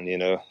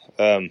mandolin,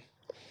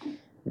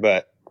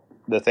 But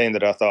the thing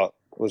that I thought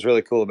was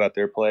really cool about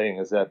their playing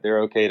is that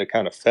they're okay to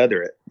kind of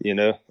feather it,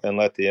 and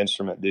let the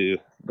instrument do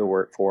the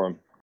work for them.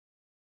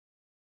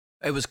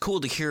 It was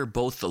cool to hear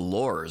both the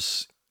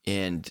lores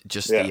and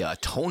just the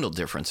tonal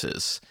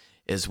differences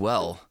as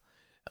well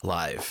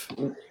live.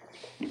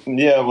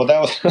 Yeah, well,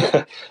 that was,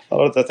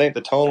 I think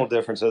the tonal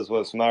differences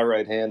was my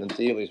right hand and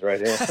Thiele's right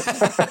hand.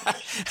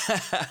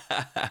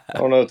 I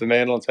don't know if the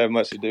mandolins have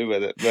much to do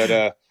with it,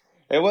 but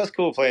it was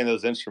cool playing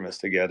those instruments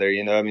together,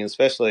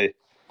 especially,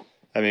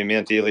 me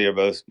and Thiele are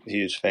both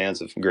huge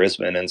fans of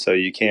Grisman, and so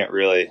you can't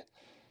really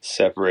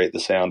separate the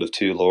sound of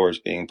two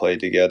lores being played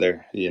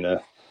together,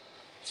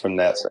 from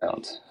that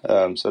sound.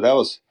 So that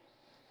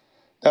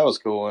that was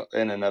cool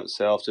in and of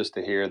itself, just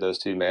to hear those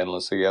two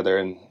mandolins together.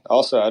 And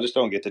also, I just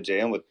don't get to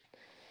jam with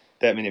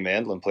that many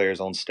mandolin players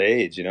on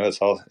stage.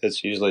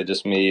 It's usually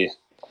just me,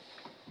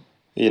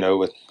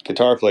 with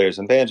guitar players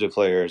and banjo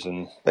players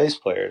and bass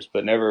players,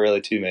 but never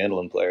really two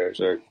mandolin players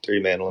or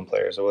three mandolin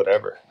players or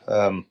whatever.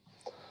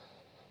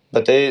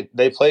 But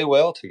they play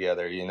well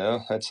together.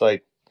 It's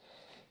like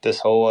this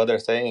whole other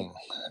thing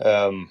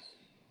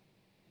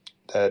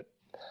that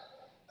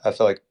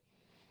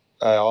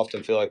I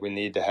often feel like we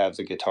need to have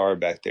the guitar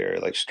back there,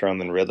 like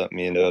strumming rhythm.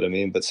 You know what I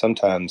mean? But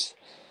sometimes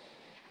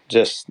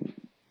just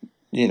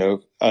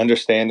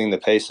understanding the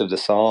pace of the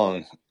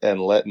song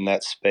and letting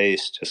that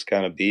space just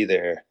kind of be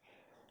there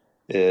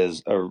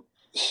is a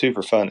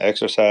super fun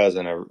exercise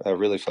and a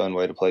really fun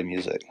way to play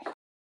music.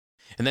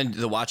 And then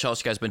the Watch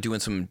House, you guys been doing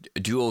some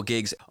duo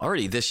gigs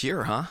already this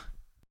year, huh?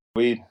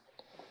 We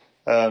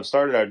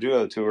started our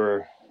duo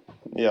tour,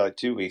 like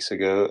 2 weeks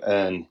ago,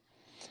 and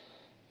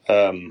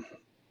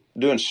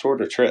doing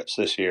shorter trips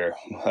this year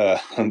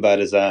by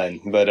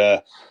design.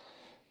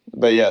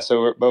 But yeah,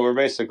 so we're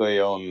basically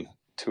on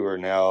tour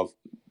now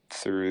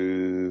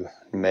through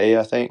May,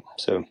 I think.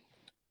 So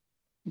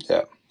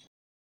yeah.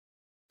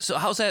 So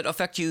how's that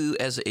affect you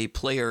as a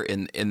player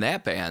in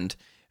that band?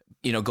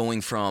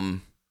 Going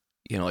from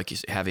like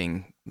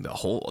having the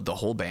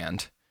whole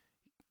band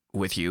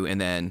with you,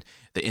 and then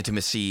the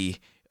intimacy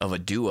of a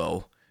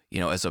duo.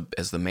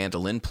 As the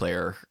mandolin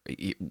player,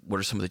 what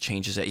are some of the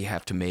changes that you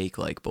have to make,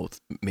 like both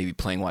maybe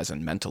playing wise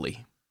and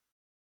mentally?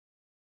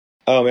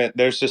 Oh man,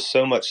 there's just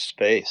so much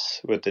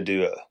space with the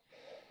duo.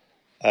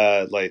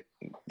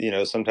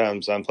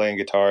 Sometimes I'm playing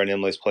guitar and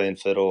Emily's playing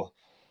fiddle,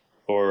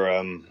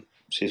 or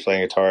she's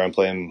playing guitar, I'm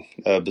playing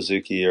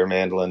bouzouki or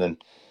mandolin,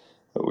 and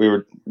we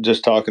were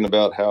just talking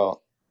about how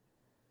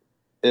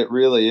it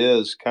really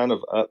is kind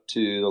of up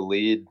to the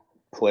lead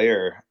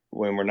player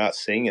when we're not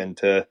singing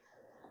to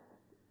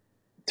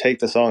take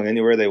the song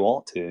anywhere they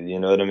want to, you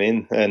know what I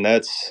mean? And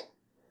that's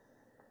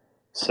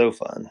so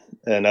fun.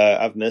 And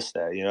I've missed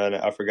that, and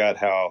I forgot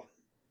how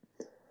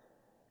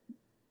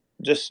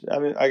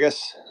I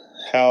guess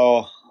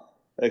how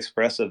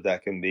expressive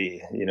that can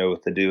be,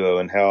 with the duo,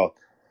 and how,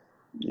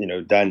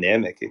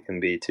 dynamic it can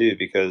be too,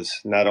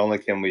 because not only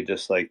can we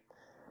just like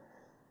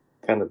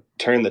kind of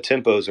turn the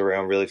tempos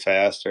around really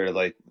fast, or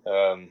like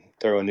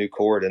throw a new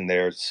chord in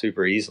there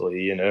super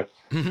easily,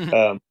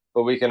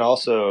 but we can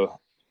also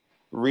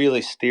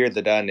really steer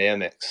the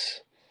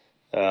dynamics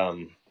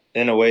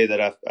in a way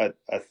that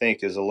I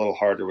think is a little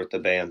harder with the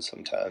band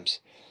sometimes.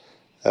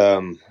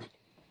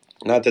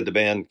 Not that the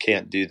band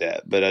can't do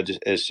that, but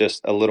it's just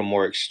a little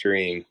more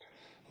extreme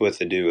with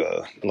the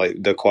duo,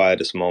 like the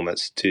quietest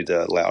moments to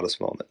the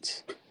loudest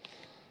moments.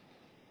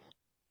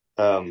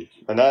 And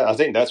I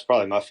think that's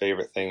probably my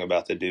favorite thing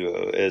about the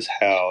duo is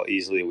how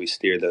easily we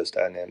steer those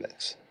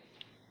dynamics.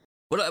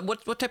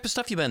 What type of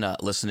stuff you been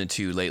listening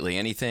to lately?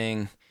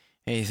 Anything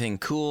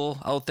cool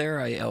out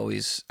there? I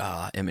always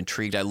am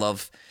intrigued. I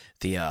love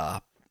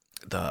the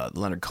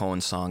Leonard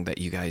Cohen song that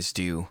you guys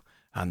do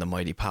on the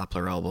Mighty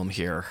Poplar album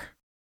here.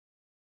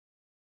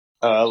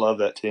 I love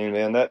that tune,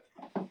 man.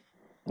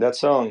 That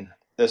song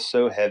is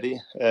so heavy,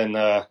 and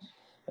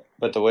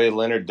but the way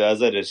Leonard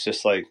does it, it's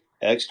just like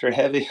extra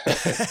heavy.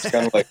 It's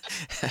kind of like,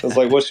 it's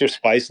like, what's your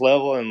spice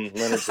level? And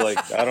Leonard's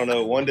like, I don't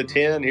know, 1 to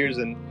 10. Here's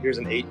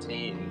an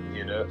 18.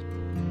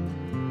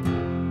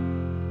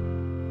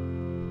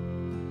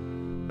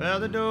 Well,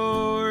 the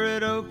door,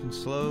 it opened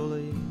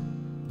slowly.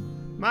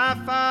 My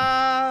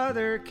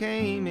father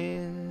came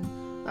in.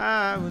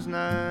 I was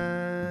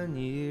 9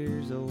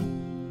 years old.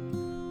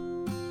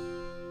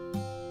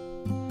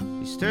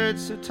 He stood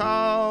so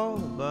tall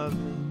above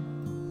me.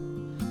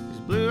 His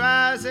blue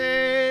eyes,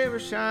 they were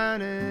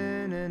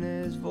shining, and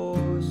his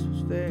voice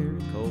was very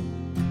cold.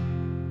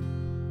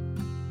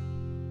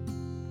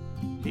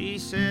 He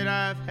said,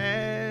 I've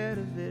had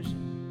a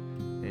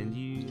vision, and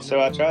you. So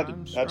I tried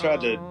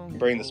to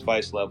bring the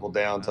spice level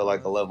down to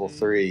like a level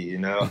 3,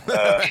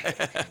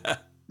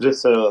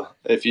 just so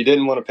if you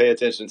didn't want to pay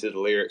attention to the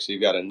lyrics,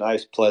 you've got a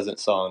nice, pleasant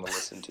song to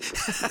listen to.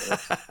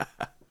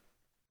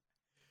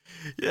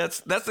 Yeah,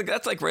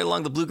 that's like right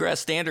along the bluegrass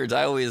standards.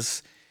 I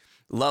always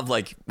love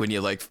like when you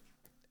like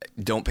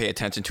don't pay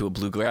attention to a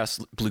bluegrass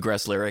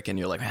lyric, and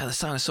you're like, man, this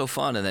song is so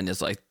fun, and then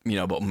it's like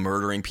about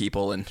murdering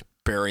people and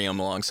burying them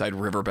alongside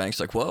riverbanks.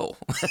 Like, whoa.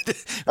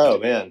 Oh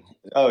man,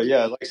 oh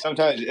yeah. Like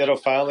sometimes it'll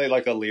finally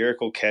like a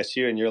lyric will catch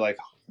you, and you're like,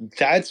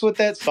 that's what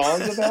that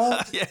song's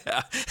about.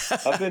 Yeah.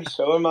 I've been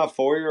showing my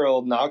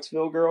 4-year-old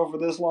Knoxville girl for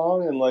this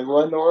long, and like,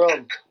 what in the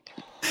world?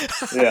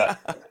 Yeah.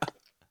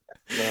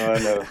 No, I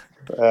know.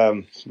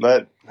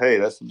 But hey,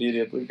 that's the beauty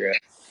of bluegrass.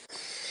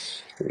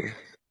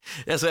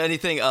 Yeah. So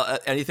anything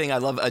I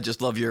love. I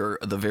just love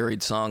the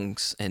varied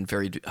songs and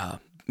varied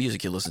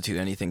music you listen to.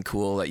 Anything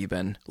cool that you've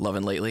been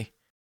loving lately?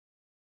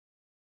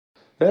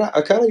 Man,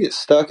 I kind of get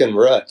stuck in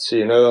ruts,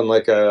 and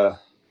like or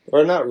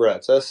not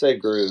ruts. I say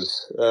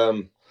grooves.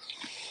 And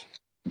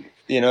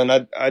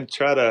I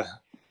try to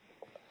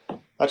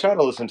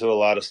listen to a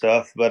lot of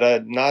stuff,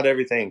 but not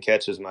everything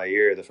catches my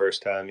ear the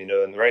first time,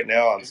 and right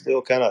now I'm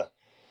still kind of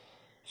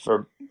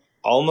for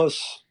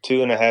almost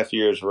 2.5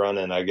 years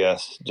running, I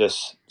guess,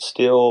 just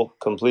still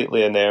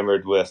completely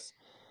enamored with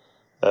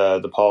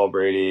the Paul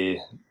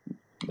Brady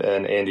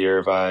and Andy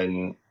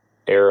Irvine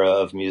era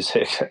of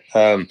music,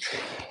 and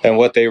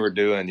what they were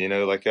doing.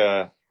 Like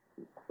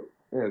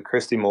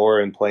Christy Moore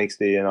and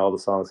Planksty and all the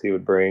songs he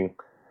would bring.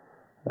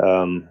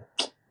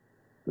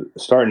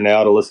 Starting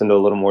now to listen to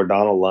a little more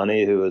Donald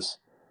Lunny, who was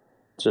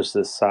just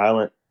this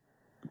silent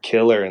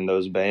killer in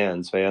those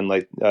bands, man.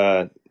 Like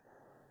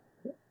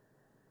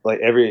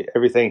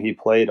everything he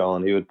played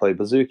on, he would play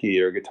bouzouki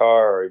or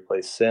guitar, or he'd play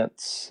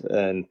synths,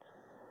 and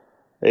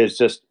it's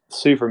just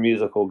super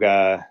musical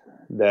guy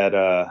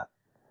that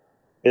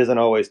isn't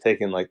always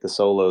taking like the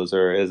solos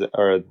or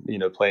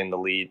playing the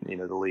lead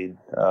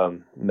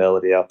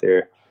melody out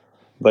there,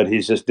 but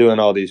he's just doing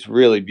all these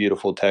really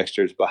beautiful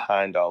textures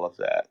behind all of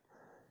that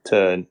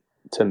to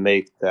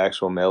make the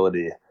actual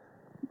melody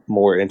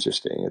more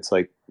interesting. It's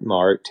like my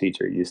art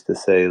teacher used to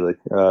say, like,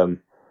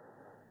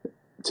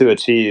 to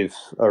achieve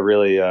a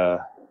really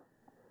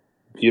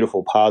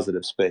beautiful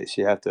positive space,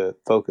 you have to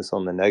focus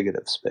on the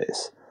negative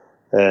space.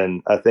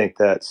 And I think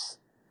that's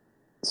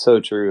so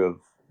true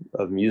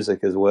of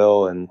music as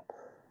well, and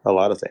a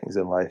lot of things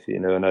in life,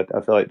 and I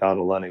feel like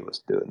Donald Lunny was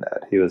doing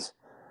that. He was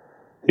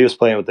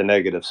playing with the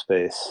negative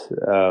space,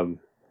 and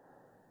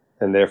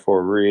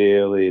therefore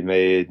really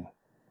made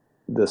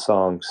the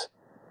songs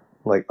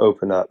like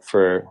open up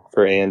for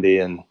Andy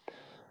and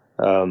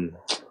what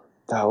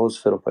was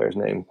the fiddle player's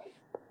name?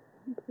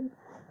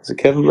 Is it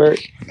Kevin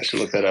Burke? I should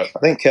look that up. I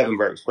think Kevin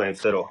Burke's playing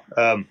fiddle.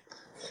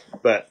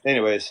 But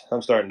anyways,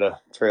 I'm starting to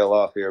trail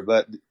off here.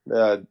 But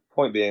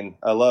point being,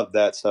 I love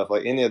that stuff.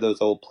 Like any of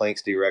those old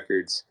Planksty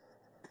records,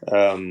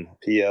 Planxty,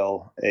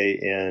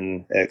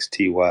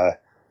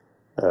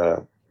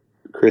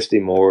 Christy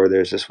Moore.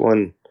 There's this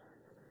one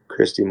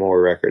Christy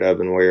Moore record I've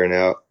been wearing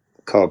out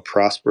called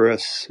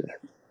Prosperous.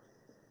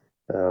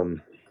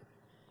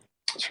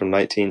 It's from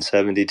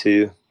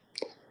 1972.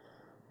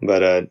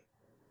 But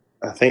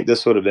I think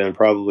this would have been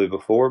probably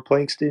before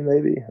Planksty,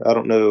 maybe. I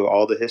don't know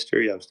all the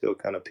history. I'm still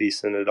kind of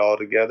piecing it all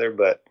together,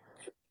 but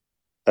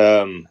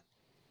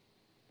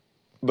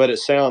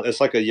it's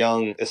like a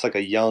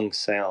young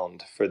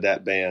sound for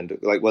that band.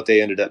 Like what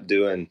they ended up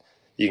doing,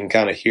 you can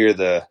kind of hear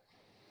the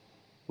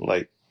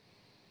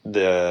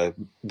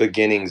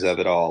beginnings of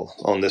it all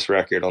on this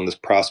record, on this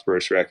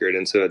Prosperous record,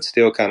 and so it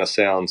still kind of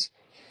sounds,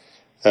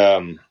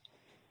 I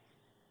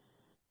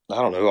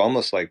don't know,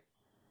 almost like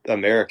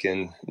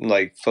American,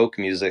 like folk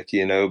music,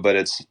 but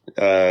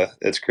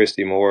it's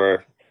Christy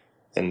Moore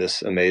and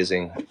this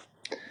amazing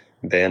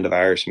band of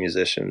Irish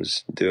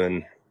musicians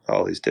doing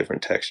all these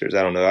different textures.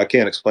 I don't know, I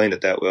can't explain it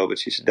that well,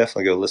 but you should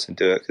definitely go listen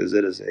to it because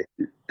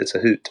it's a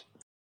hoot.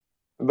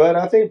 But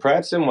I think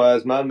practicing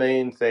wise, my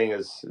main thing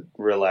is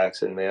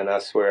relaxing, man. I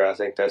swear, I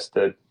think that's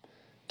the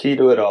key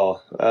to it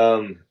all.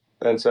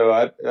 And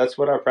so that's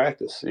what I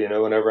practice,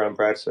 whenever I'm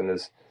practicing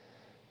is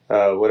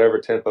whatever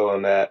tempo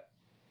I'm at,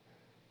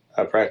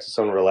 I practice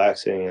on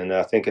relaxing, and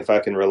I think if I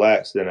can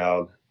relax, then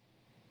I'll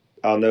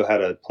know how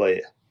to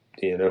play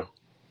it.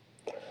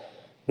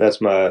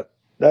 That's my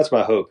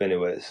hope,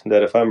 anyways.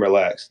 That if I'm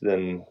relaxed,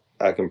 then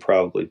I can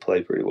probably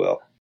play pretty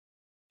well.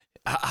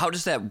 How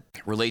does that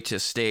relate to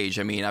stage?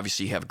 I mean,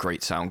 obviously you have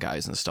great sound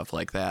guys and stuff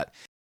like that.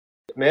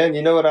 Man,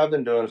 what I've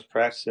been doing is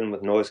practicing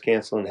with noise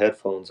canceling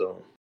headphones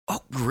on.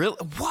 Oh, really?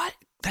 What?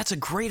 That's a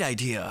great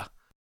idea.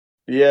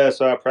 Yeah,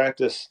 so I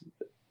practice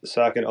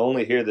so I can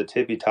only hear the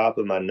tippy top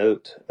of my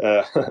note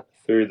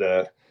through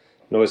the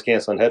noise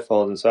canceling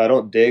headphones, and so I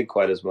don't dig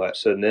quite as much.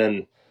 So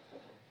then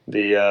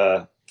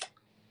this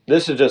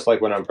is just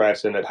like when I'm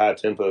practicing at high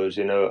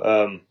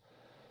tempos,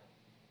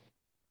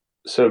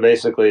 so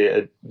basically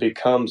it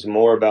becomes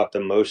more about the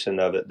motion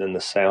of it than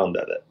the sound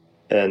of it,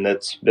 and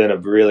that's been a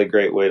really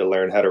great way to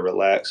learn how to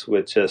relax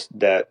with just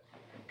the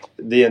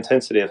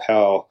intensity of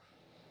how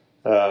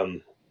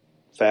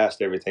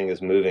fast everything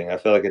is moving. I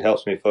feel like it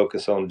helps me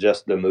focus on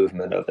just the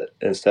movement of it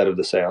instead of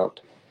the sound.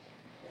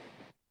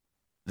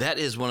 That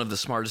is one of the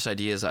smartest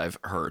ideas I've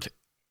heard.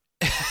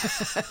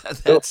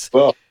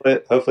 Well,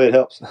 hopefully it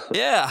helps.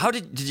 Yeah. How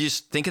did you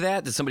think of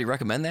that? Did somebody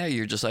recommend that?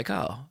 You're just like,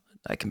 oh,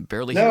 I can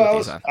barely hear what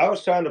these are. I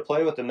was trying to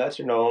play with the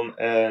metronome,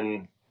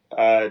 and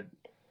I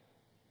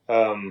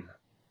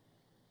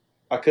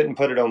couldn't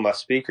put it on my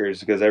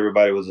speakers because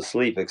everybody was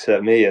asleep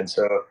except me, and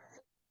so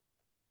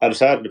I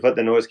decided to put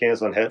the noise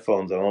canceling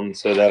headphones on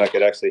so that I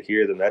could actually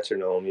hear the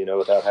metronome,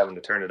 without having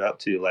to turn it up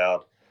too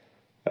loud.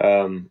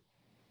 And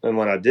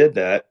when I did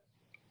that,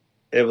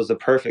 it was a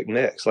perfect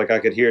mix. Like I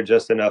could hear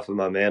just enough of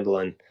my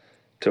mandolin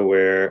to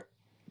where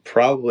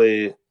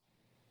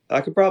I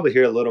could probably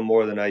hear a little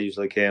more than I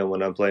usually can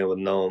when I'm playing with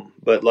Gnome,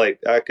 but like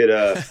I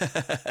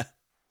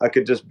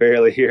could just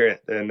barely hear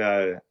it. And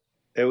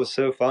it was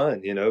so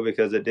fun,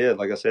 because it did,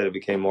 like I said, it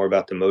became more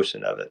about the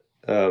motion of it.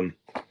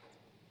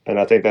 And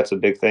I think that's a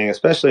big thing,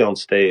 especially on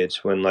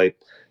stage when, like,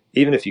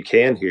 even if you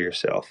can hear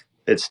yourself,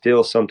 it's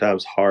still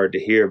sometimes hard to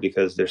hear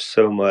because there's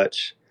so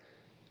much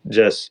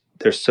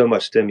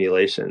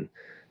stimulation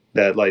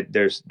that, like,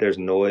 there's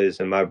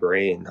noise in my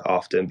brain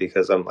often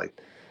because I'm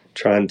like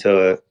trying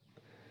to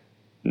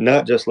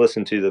not just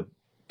listen to the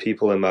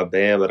people in my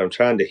band, but I'm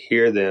trying to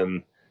hear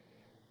them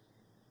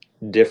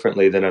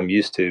differently than I'm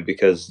used to,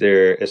 because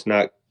it's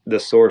not, the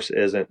source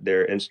isn't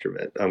their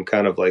instrument. I'm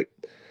kind of like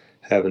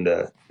having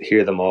to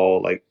hear them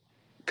all like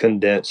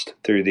condensed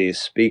through these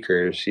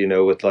speakers,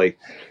 with like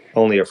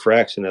only a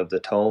fraction of the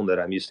tone that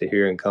I'm used to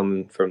hearing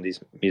coming from these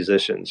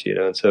musicians,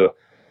 and so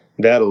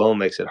that alone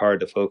makes it hard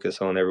to focus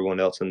on everyone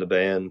else in the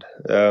band.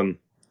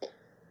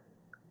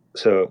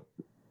 So,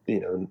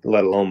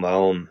 let alone my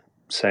own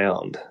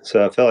sound.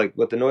 So I felt like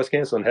with the noise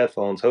canceling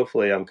headphones,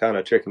 hopefully I'm kind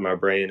of tricking my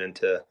brain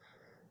into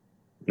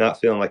not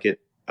feeling like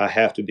I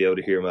have to be able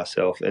to hear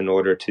myself in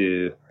order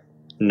to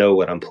know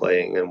what I'm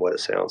playing and what it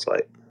sounds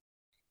like.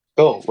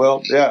 Cool.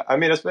 Well, yeah, I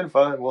mean, it's been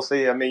fun. We'll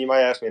see. I mean, you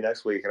might ask me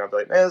next week and I'll be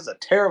like, man, this is a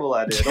terrible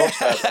idea. Don't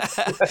try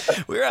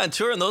that. We were on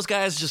tour and those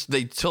guys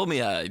they told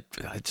me I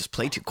just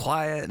play too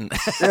quiet. And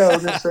yeah, I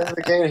was just saying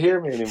they can't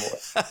hear me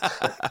anymore.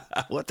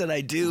 What did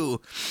I do?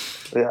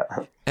 Yeah.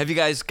 Have you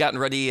guys gotten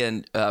ready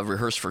and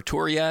rehearsed for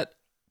tour yet?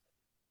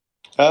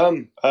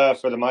 For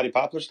the Mighty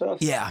Poplar stuff?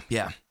 Yeah.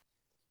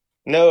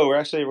 No,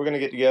 we're going to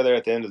get together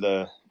at the end of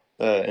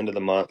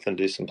the month and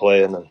do some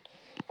playing and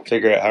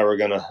figure out how we're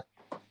going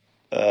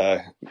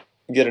to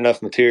get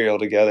enough material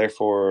together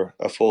for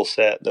a full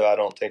set, though I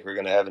don't think we're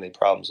going to have any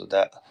problems with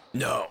that.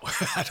 No,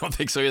 I don't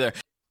think so either.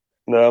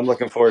 No, I'm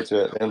looking forward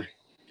to it, man.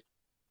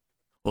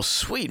 Well,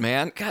 sweet,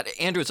 man. God,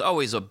 Andrew, it's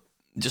always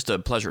just a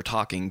pleasure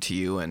talking to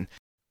you. And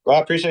well, I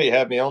appreciate you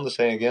having me on this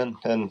thing again,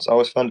 and it's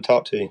always fun to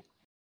talk to you.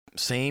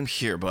 Same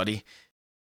here, buddy.